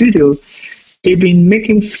or studio, they've been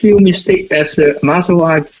making few mistakes as a martial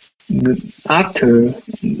art actor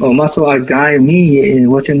or martial art guy. Me in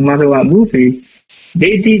watching martial art movie,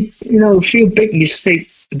 they did few big mistakes.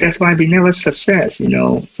 That's why they never success,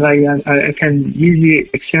 Like I can use the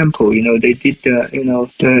example, they did the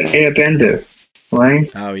Airbender, right?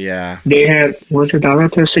 Oh yeah. They have the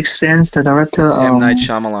director Sixth Sense, the director M. Night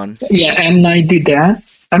Shyamalan. Yeah, M. Night did that.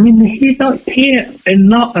 I mean, he's not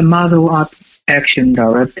a martial art action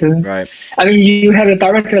director. Right. I mean, you have a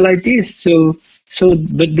director like this, so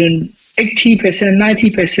but then 80%,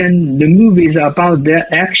 90% the movies are about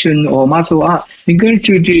that action or martial art. You're going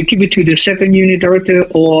to give it to the second unit director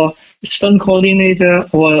or stunt coordinator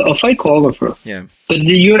or a fight choreographer. Yeah. But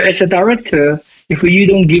you as a director, if you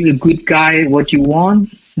don't give the good guy what you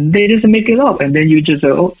want, they just make it up, and then you just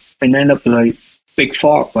and end up like big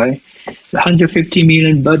fault, right? 150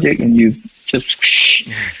 million budget, and you just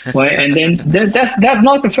right, and then that's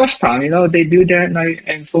not the first time, they do that. Like,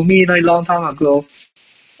 and for me, like long time ago,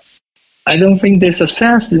 I don't think they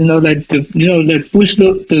success. Like the Bruce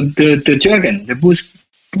the dragon, the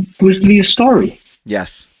Bruce Lee story.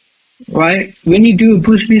 Yes. Right. When you do a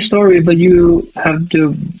Bruce Lee story, but you have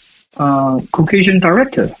the Caucasian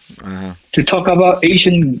director to talk about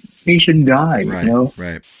Asian guy. Right.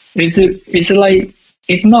 Right.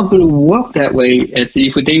 It's not going to work that way. As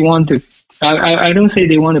if they want to. I don't say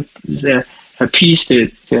they want to appease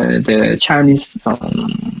the Chinese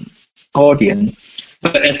audience.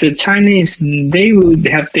 But as a Chinese, they would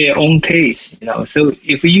have their own taste, you know. So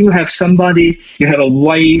if you have somebody, you have a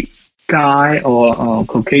white guy or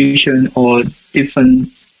Caucasian or different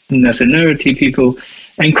nationality people,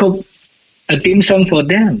 and cook a dim sum for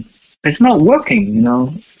them, it's not working, you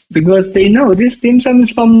know, because they know this dim sum is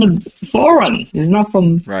from foreign, it's not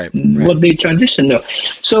from what they traditional.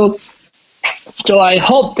 So I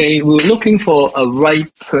hope they were looking for a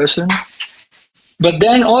right person. But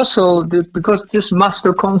then also, because this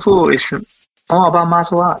master kung fu is all about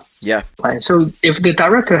martial art. Yeah. Right. So if the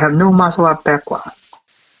director have no martial art background,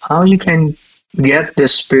 how you can get the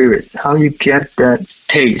spirit, how you get the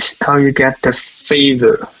taste, how you get the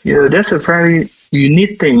flavor. You know, that's a very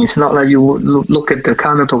unique thing. It's not like you look at the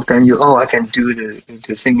comic book and I can do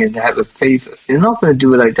the thing and have a flavor. You're not going to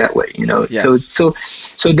do it like that way. You know. Yes. So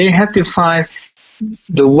they have to find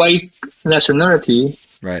the white nationality.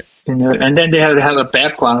 Right. You know, and then they have to have a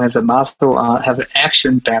background as a martial art, have an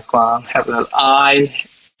action background, have an eye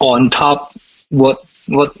on top. What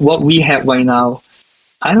we have right now,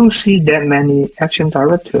 I don't see that many action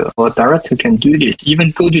director can do this.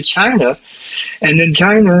 Even go to China, and in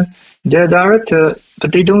China, they're director,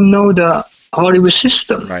 but they don't know the Hollywood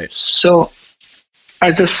system. Right. So I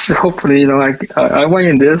just hopefully, you know, I went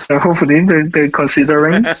in this. Hopefully they're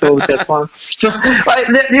considering. So that's one. So,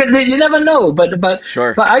 you never know, but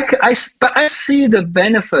sure. But I see the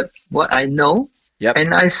benefit. What I know. Yep.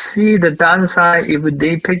 And I see the downside. If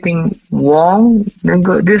they picking wrong, then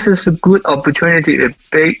this is a good opportunity. A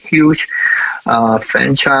big, huge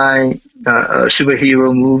franchise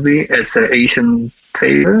superhero movie as the Asian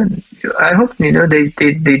flavor. I hope, you know, they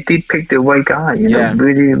did pick the white guy. You know,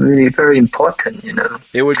 really, really very important. You know,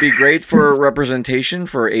 it would be great for representation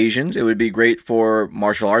for Asians. It would be great for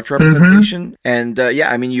martial arts representation, and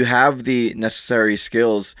I mean, you have the necessary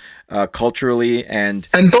skills culturally and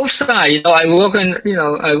both sides. You know, I work in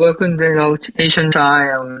Asian side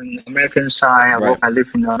and American side. I live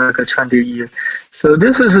in America 20 years. So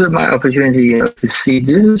this is my opportunity, you know, to see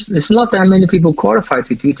this. It's not that many people qualified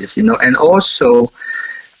to do this, you know, and also,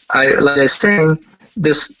 like I was saying,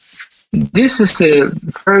 this is a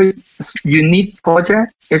very unique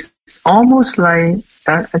project. It's almost like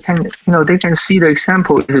they can see the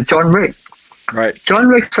example is John Wick. Right. John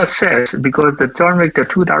Wick's success because the John Wick, the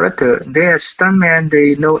two directors, they are stuntmen.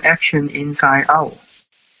 They know action inside out.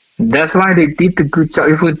 That's why they did the good job.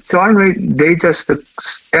 If with John Wick, they just the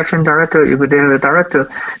action director. If they're the director,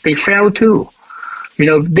 they fail too. You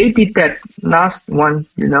know, they did that last one.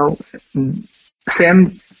 You know,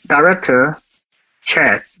 same director,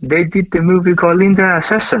 Chad. They did the movie called Linda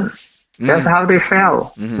Assassin. That's how they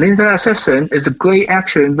fell. Linda Assassin is a great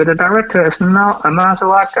action, but the director is not a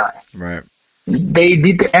martial art guy. Right. They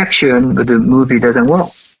did the action, but the movie doesn't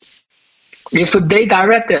work. If they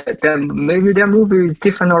directed, then maybe their movie is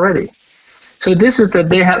different already. So this is that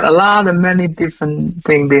they have a lot of many different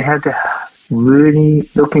things. They have to really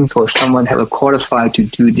looking for someone have a qualified to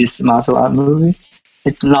do this martial art movie.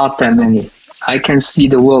 It's not that many. I can see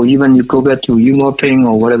the world. Even you go back to Yuma Ping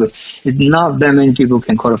or whatever, it's not that many people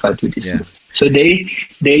can qualify to this movie. So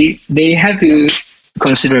they have to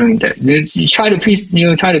considering that. You try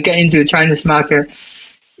to get into the Chinese market.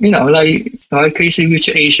 You know, like Crazy Rich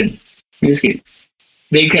Asian.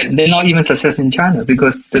 They're not even successful in China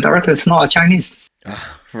because the director is not a Chinese.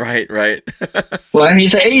 Right. Well,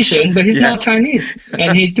 he's an Asian, but he's not Chinese,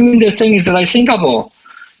 and he's doing the thing is like Singapore.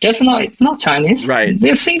 That's not Chinese. Right.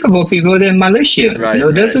 They're Singapore people. They're Malaysia. Right. You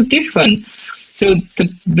know, that's a different. So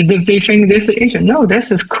they think this is Asian. No,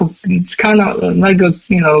 that's it's kind of like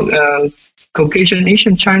a Caucasian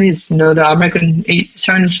Asian Chinese. You know, the American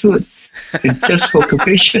Chinese food. It's just for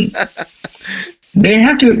Caucasian. They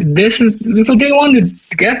have to. If they want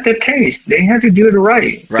to get the taste, they have to do it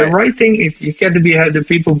right. The right thing is you got to have the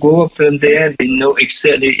people go up there. They know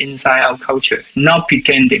exactly inside our culture, not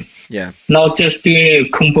pretending. Yeah. Not just doing a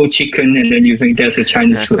kung po chicken and then you think that's a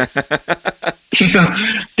Chinese food. You know,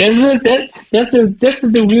 that's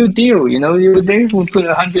the real deal. You know, they will put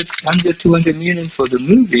 100, 200 million for the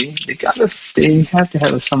movie. They have to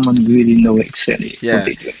have someone really know exactly what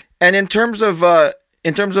they do. And in terms of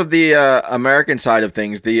the American side of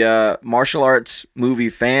things, the martial arts movie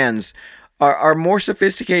fans are more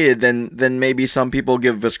sophisticated than maybe some people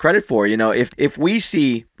give us credit for. You know, if we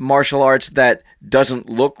see martial arts that doesn't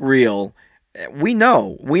look real, we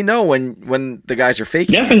know when the guys are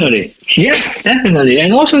faking. Definitely, definitely.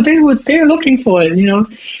 And also they're looking for it. You know,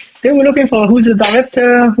 they were looking for who's the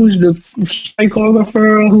director, who's the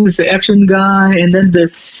choreographer, who's the action guy, and then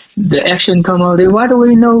the action come out. Why do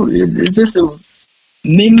we know? Is this a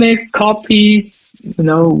mimic, copy,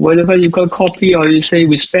 whatever you call coffee or you say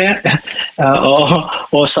respect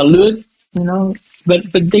or salute, but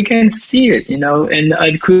they can see it,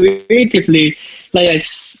 and creatively, like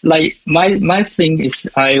my thing is,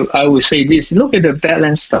 I would say this: look at the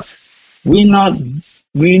Badlands stuff. We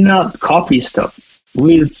not copy stuff.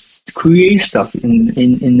 We create stuff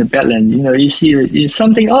in the Badlands. You see it's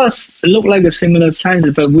something else look like a similar science,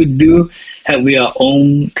 but we do have our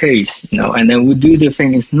own taste, and then we do the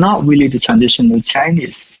thing. It's not really the traditional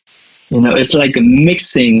Chinese. It's like a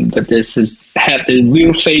mixing, but have the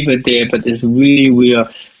real flavor there, but it's really we'll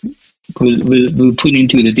put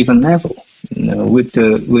into the different level, with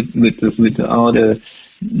all the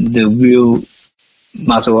real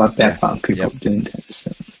martial art background people doing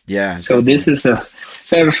that. So this is a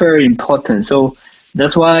very, very important. So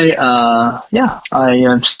that's why, I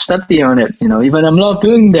am studying on it. Even I'm not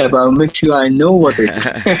doing that, but I'll make sure I know what it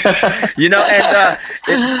is.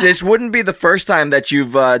 And this wouldn't be the first time that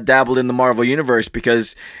you've dabbled in the Marvel Universe,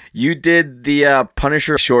 because you did the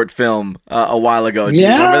Punisher short film a while ago. Do you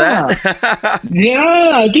remember that?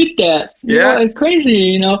 Yeah, I did that. It's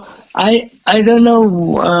crazy. I don't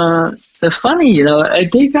know. It's funny,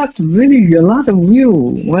 they got really a lot of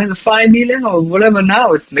views. 5 million or whatever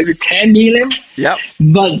now. It's maybe 10 million. Yep.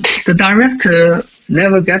 But the director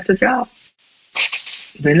never got the job.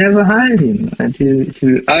 They never hired him.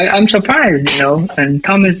 I'm surprised, And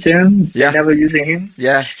Thomas Jim, they never using him.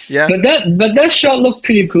 Yeah. But that shot looked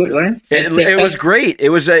pretty good, right? It was great. It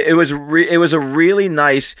was a really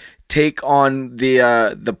nice take on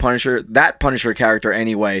the Punisher, that Punisher character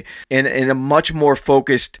anyway, in a much more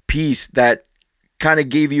focused piece that kind of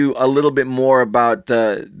gave you a little bit more about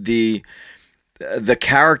the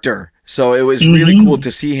character. So it was really cool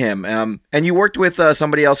to see him. And you worked with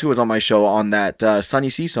somebody else who was on my show on that, Sonny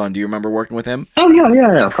Season. Do you remember working with him? Oh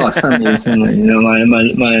yeah, of course. Sonny is my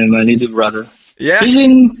little brother. Yeah, he's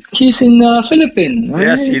in Philippines. Right?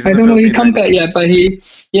 Yes, he's. I don't know he come back yet, but he's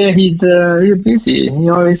busy. He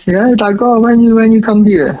always say, "Hey, Dago, when you come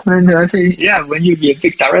here?" And I say, "Yeah, when you be a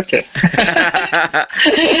big director."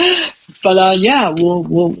 But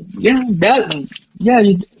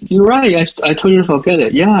you're right. I totally forget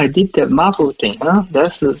it. Yeah, I did that Marvel thing. Huh?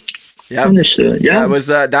 That's the Punisher. Yeah,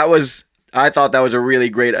 I thought that was a really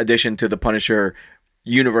great addition to the Punisher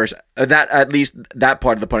universe. At least that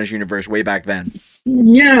part of the Punisher universe way back then.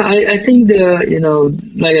 Yeah, I think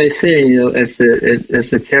like I say, as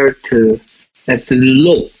a character, as the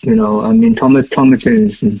look, I mean, Thomason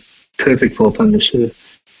is perfect for Punisher,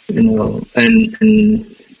 and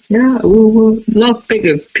yeah, we'll not take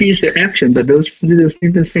a piece of action, but those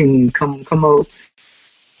little things come out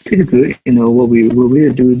pretty good. What we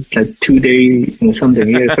do like 2 days or something.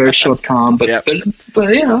 Yeah, very short time, but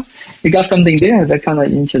we got something there that kind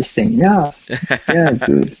of interesting. Yeah,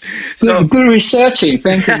 good. Good researching.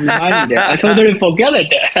 Thank you for reminding me that. I totally forget it.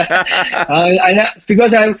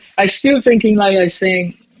 Because I still thinking, like I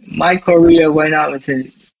saying, my career went out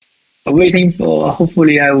and waiting for,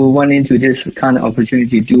 hopefully I will run into this kind of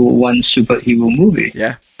opportunity to do one superhero movie.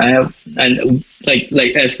 Yeah. And like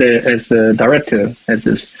as the director, as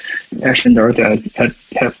this action director, I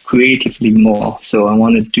have creatively more. So I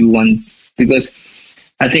want to do one because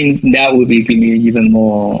I think that would give me even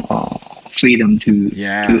more freedom to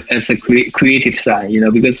as a creative side.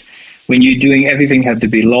 Because when you're doing everything, have to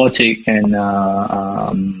be logic and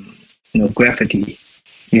gravity.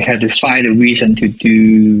 You have to find a reason to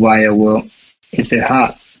do why a work. It's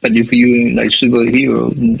hard. But if you like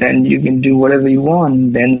superhero, then you can do whatever you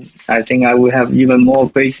want. Then I think I will have even more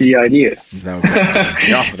crazy idea. That would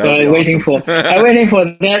be awesome. So I'm waiting for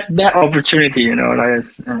that opportunity.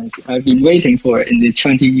 I've been waiting for it in the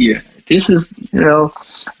 20 years. This is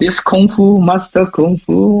this kung fu, master kung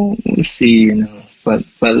fu. We'll see. But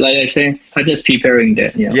like I say, I'm just preparing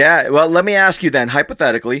that. Yeah. Well, let me ask you then,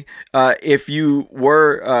 hypothetically, if you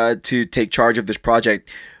were to take charge of this project,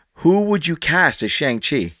 who would you cast as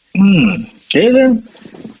Shang-Chi? There's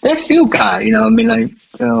a few guys.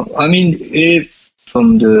 If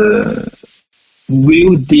from the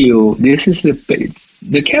real deal, this is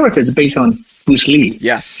the character is based on Bruce Lee.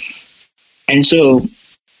 Yes. And so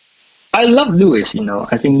I love Lewis,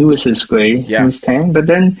 I think Lewis is great. Yeah. He's 10, but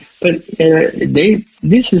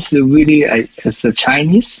this is really as a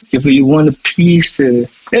Chinese. If you want to piece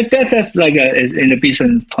that's like in a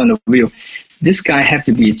business point of view, this guy have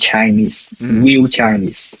to be Chinese, real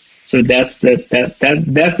Chinese. So that's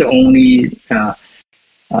the only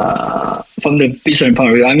from the business point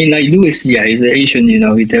of view. I mean, like Louis, yeah, he's an Asian,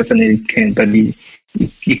 he definitely can, but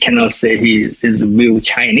he cannot say he is real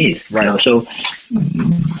Chinese, Right. So,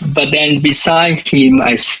 but then beside him,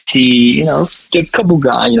 I see, the couple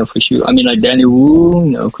guy, for sure. I mean, like Daniel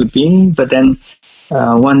Wu, could be, but then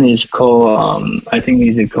one is called, I think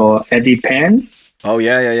is called Eddie Pan. Oh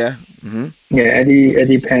yeah. Mm-hmm. Yeah,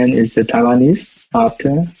 Eddie Pan is the Taiwanese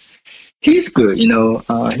actor. He's good,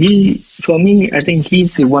 he, for me, I think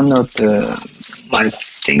he's one of my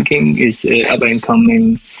thinking is up and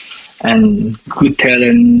coming and good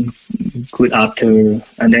talent, good actor.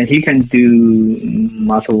 And then he can do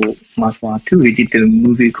martial art too. He did the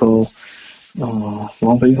movie called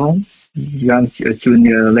Wong Fei Hong, Young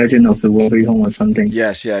Junior Legend of the Wong Fei Hong or something.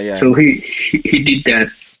 Yes, yeah. So he did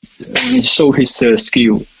that and show his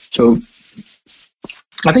skill. So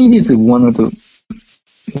I think he's one of the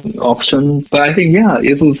option, but I think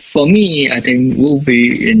if for me, I think will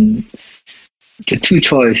be in the two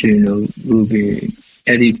choices. Will be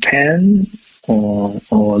Eddie Pan or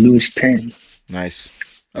Louis Pan. Nice.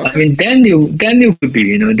 Okay. I mean Daniel would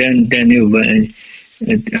be Daniel, but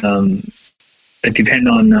it depend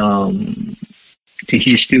on did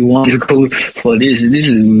he still want to go for this? This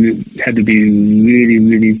had to be really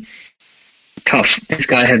really tough. This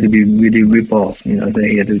guy had to be really rip off, he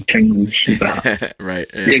had to change Shiba. Right.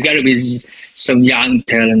 Yeah. There got to be some young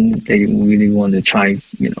talent they really want to try,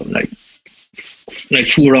 like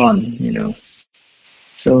full on,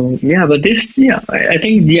 So but this, I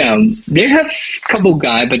think they have a couple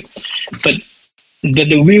guys, but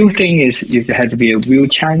the real thing is if it had to be a real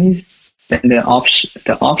Chinese, then the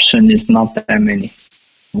option is not that many.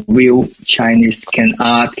 Real Chinese can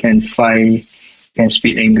art, can fight, can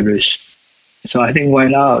speak English. So I think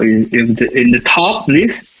right now, in the top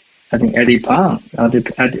list, I think Eddie Pan.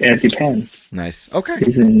 Eddie Pan. Nice. Okay.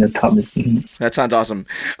 He's in the top list. That sounds awesome.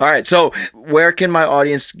 All right. So where can my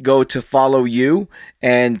audience go to follow you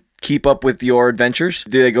and keep up with your adventures?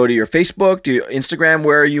 Do they go to your Facebook? Do you Instagram?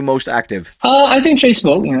 Where are you most active? I think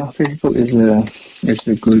Facebook. Facebook is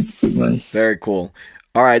a good one. Very cool.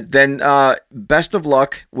 All right, then best of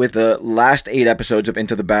luck with the last 8 episodes of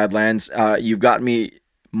Into the Badlands. You've got me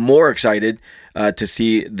more excited to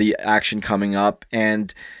see the action coming up,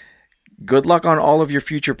 and good luck on all of your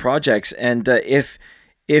future projects. And if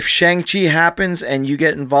Shang-Chi happens and you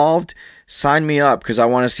get involved, sign me up because I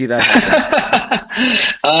want to see that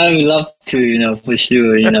happen. I would love to, for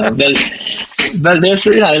sure, but there's,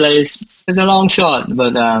 it's a long shot,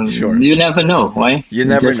 but sure. You never know, right? You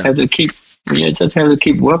never know. You just have to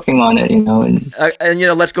keep working on it,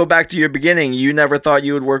 And let's go back to your beginning. You never thought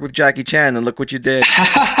you would work with Jackie Chan, and look what you did.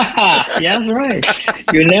 Yeah, that's right.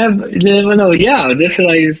 You never know. Yeah, this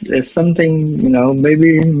is something,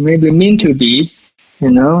 maybe meant to be,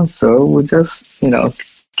 So we just,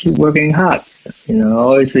 keep working hard.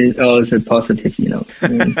 Always a positive.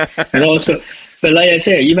 And also, but like I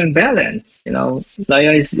said, even balance.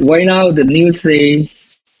 Right now the news say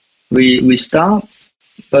we stop.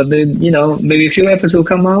 But maybe a few episodes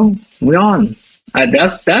come out, we're on.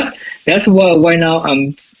 That's what right now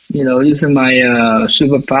I'm, using my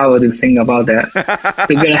superpower to think about that.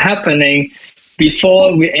 It's gonna happening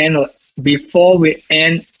before we end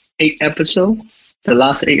 8 episodes, the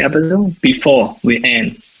last 8 episodes. Before we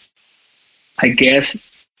end, I guess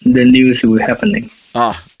the news will happening.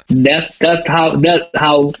 That's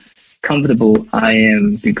how comfortable I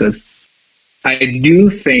am, because I do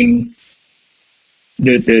think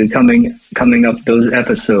the coming up those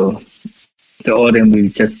episodes, the audience will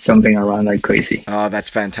just jumping around like crazy. Oh, that's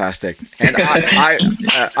fantastic! And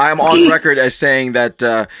I'm on record as saying that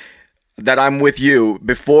I'm with you.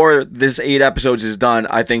 Before this 8 episodes is done,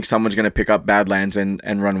 I think someone's going to pick up Badlands and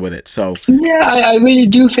run with it. So yeah, I really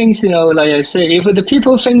do think, like I say, if the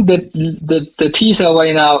people think that the teaser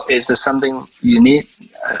right now is something unique,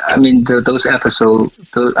 I mean those episodes,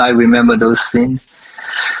 I remember those scenes.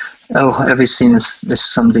 Oh, every scene is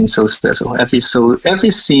something so special. Every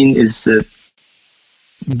scene is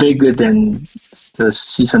bigger than the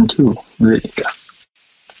season 2. Really,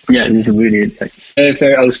 yeah, it's really very,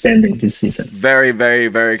 very outstanding this season. Very, very,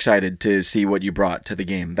 very excited to see what you brought to the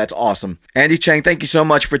game. That's awesome. Andy Cheng, thank you so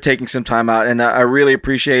much for taking some time out, and I really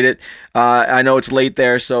appreciate it. I know it's late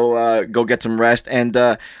there, so go get some rest, and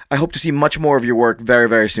I hope to see much more of your work very,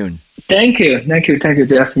 very soon. Thank you,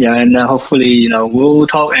 Jeff. Yeah, and hopefully, we'll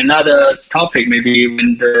talk another topic maybe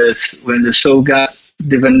when the show got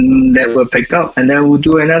different network picked up, and then we'll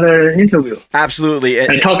do another interview. Absolutely.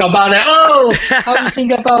 And talk about that. Oh, how we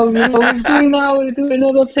think about what we're doing now. We'll do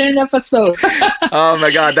another 10 episode. Oh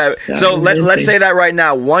my God. So let's say that right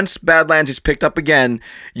now. Once Badlands is picked up again,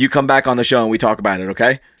 you come back on the show and we talk about it,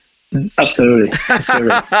 okay? Absolutely.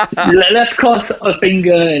 Let's cross a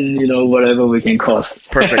finger and, whatever we can cross.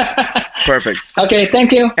 Perfect. Okay,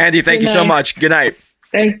 thank you. Andy, thank you so much. Good night.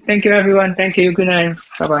 Thank you, everyone. Thank you. Good night.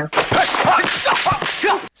 Bye-bye.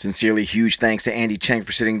 Sincerely, huge thanks to Andy Cheng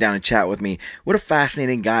for sitting down and chat with me. What a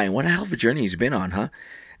fascinating guy, and what a hell of a journey he's been on, huh?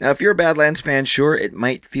 Now, if you're a Badlands fan, sure, it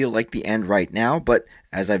might feel like the end right now, but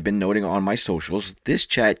as I've been noting on my socials, this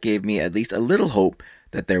chat gave me at least a little hope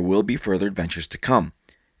that there will be further adventures to come.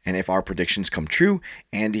 And if our predictions come true,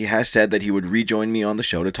 Andy has said that he would rejoin me on the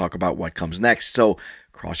show to talk about what comes next. So,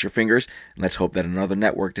 cross your fingers, and let's hope that another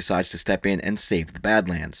network decides to step in and save the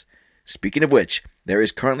Badlands. Speaking of which, there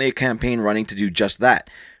is currently a campaign running to do just that.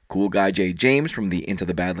 Cool guy Jay James from the Into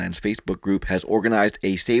the Badlands Facebook group has organized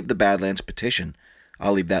a Save the Badlands petition.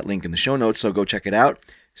 I'll leave that link in the show notes, so go check it out,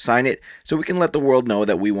 sign it, so we can let the world know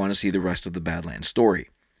that we want to see the rest of the Badlands story.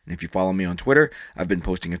 And if you follow me on Twitter, I've been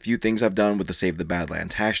posting a few things I've done with the Save the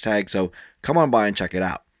Badlands hashtag, so come on by and check it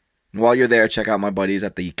out. And while you're there, check out my buddies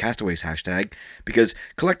at the Castaways hashtag, because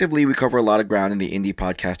collectively we cover a lot of ground in the indie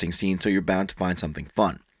podcasting scene, so you're bound to find something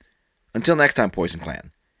fun. Until next time, Poison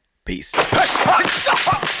Clan. Peace.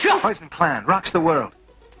 Poison Clan rocks the world.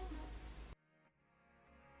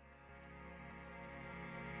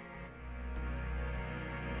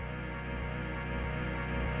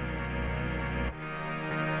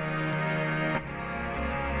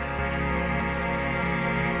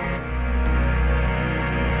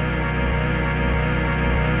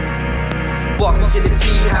 Walking to the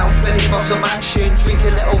tea house, ready for some action. Drink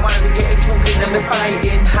a little wine, we're getting drunk and then we're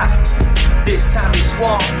fighting. Ha! This time it's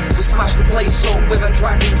war. We smash the place up with a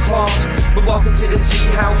dragon claws. We're walking to the tea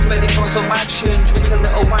house, ready for some action. Drink a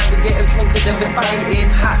little wine, we're getting drunk and then we're fighting.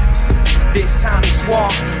 Ha! This time it's war.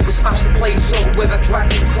 We smash the place up with a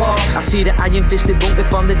dragon claws. I see the iron-fisted monk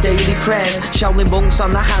from the daily prayers. Shaolin monks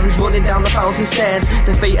on their hands running down the 1,000 stairs.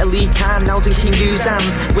 The fatal Lee Khan now's in King Yu's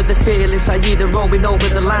hands. With the fearless Aida roaming over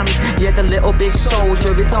the land. Yeah, the little big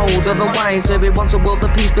soldier is older and wiser. He wants a world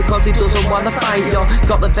of peace because he doesn't want to fight, yo.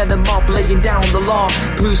 Got the venom mob laying down the law.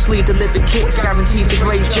 Bruce Lee delivered kicks guaranteed to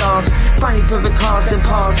break jaws. Fight for the cause, then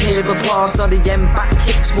pause, hear applause. Not the end back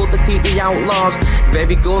kicks will defeat the outlaws.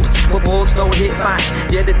 Very good, but boards don't hit back.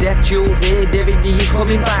 Yeah, the death jewels here, Derek Lee's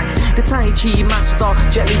coming back. The Tai Chi master,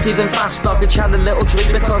 Jet Li's even faster. Could chant a little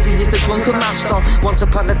drink because he is the drunken master. Once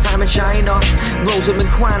upon a time in China, Rosamund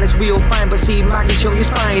Kwan is real fine, but see Maggie Chung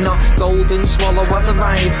is finer. Golden Swallow has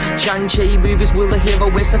arrived. Shang-Chi movies, will the hero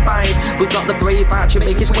will survive? We got the brave archer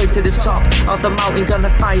make his way to the top of the mountain,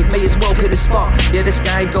 gonna fight, may as well pick the spot. Yeah, the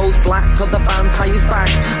sky goes black, cause the vampire's back.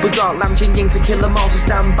 We got Lam Ching Ying to kill them all, so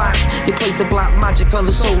stand back. He plays the black magic on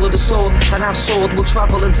the soul of the sword, and our sword will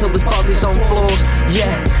travel until his body's on floors.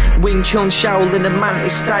 Yeah, Wing Chun, Shaolin and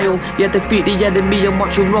Mantis style. Yeah, defeat the enemy and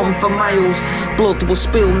watch him run for miles. Blood will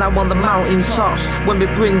spill now on the mountain tops when we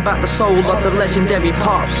bring back the soul of the legendary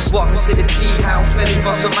Pops. Welcome to the tea house, ready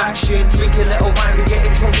for some action. Drink a little wine, we're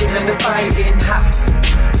getting drunk and then we're fighting.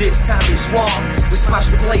 Ha! This time it's war. We smash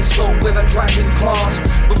the place up with a dragon claws.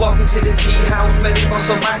 We're walking to the tea house, ready for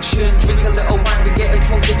some action. Drink a little wine, we're getting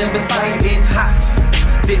drunk and then we're fighting. Ha!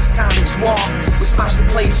 This time it's war. We smash the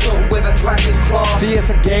place up with a dragon claw. See,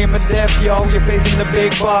 it's a game of death, yo. You're facing the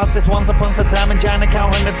big boss. It's once upon a time in China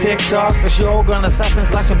counting the TikTok. The Shogun, assassin,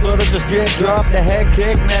 slashing blood or just drip drop. The head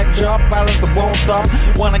kick, neck chop, violence that won't stop.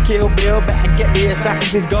 Wanna kill Bill, better get the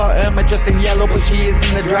assassins. He's got Irma just in yellow, but she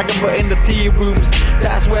isn't the dragon, but in the tea rooms.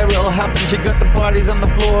 That's where it'll happen. She got the bodies on the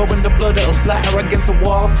floor when the blood it'll splatter against the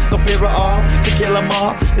wall. No fear at all to kill them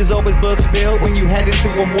all. There's always blood spilled when you head into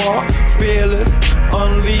a war. Fearless,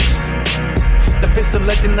 unleashed. The fist of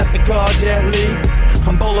legend that they call Jet Li.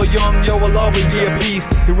 I'm Bolo Young, yo, will always be a beast.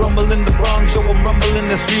 You rumble in the Bronx, yo, I'm rumble in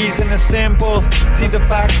the streets. And it's simple, see the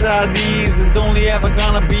facts are these. There's only ever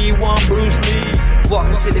gonna be one Bruce Lee.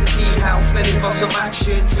 Welcome to the tea house, ready for some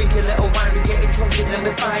action. Drink a little wine, we're getting drunk and then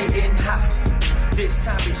we're fighting. Ha! This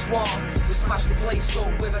time it's war. We smash the place up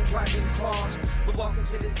with a dragon claws. We're walking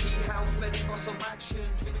to the tea house, ready for some action.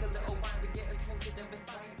 Drink a little wine.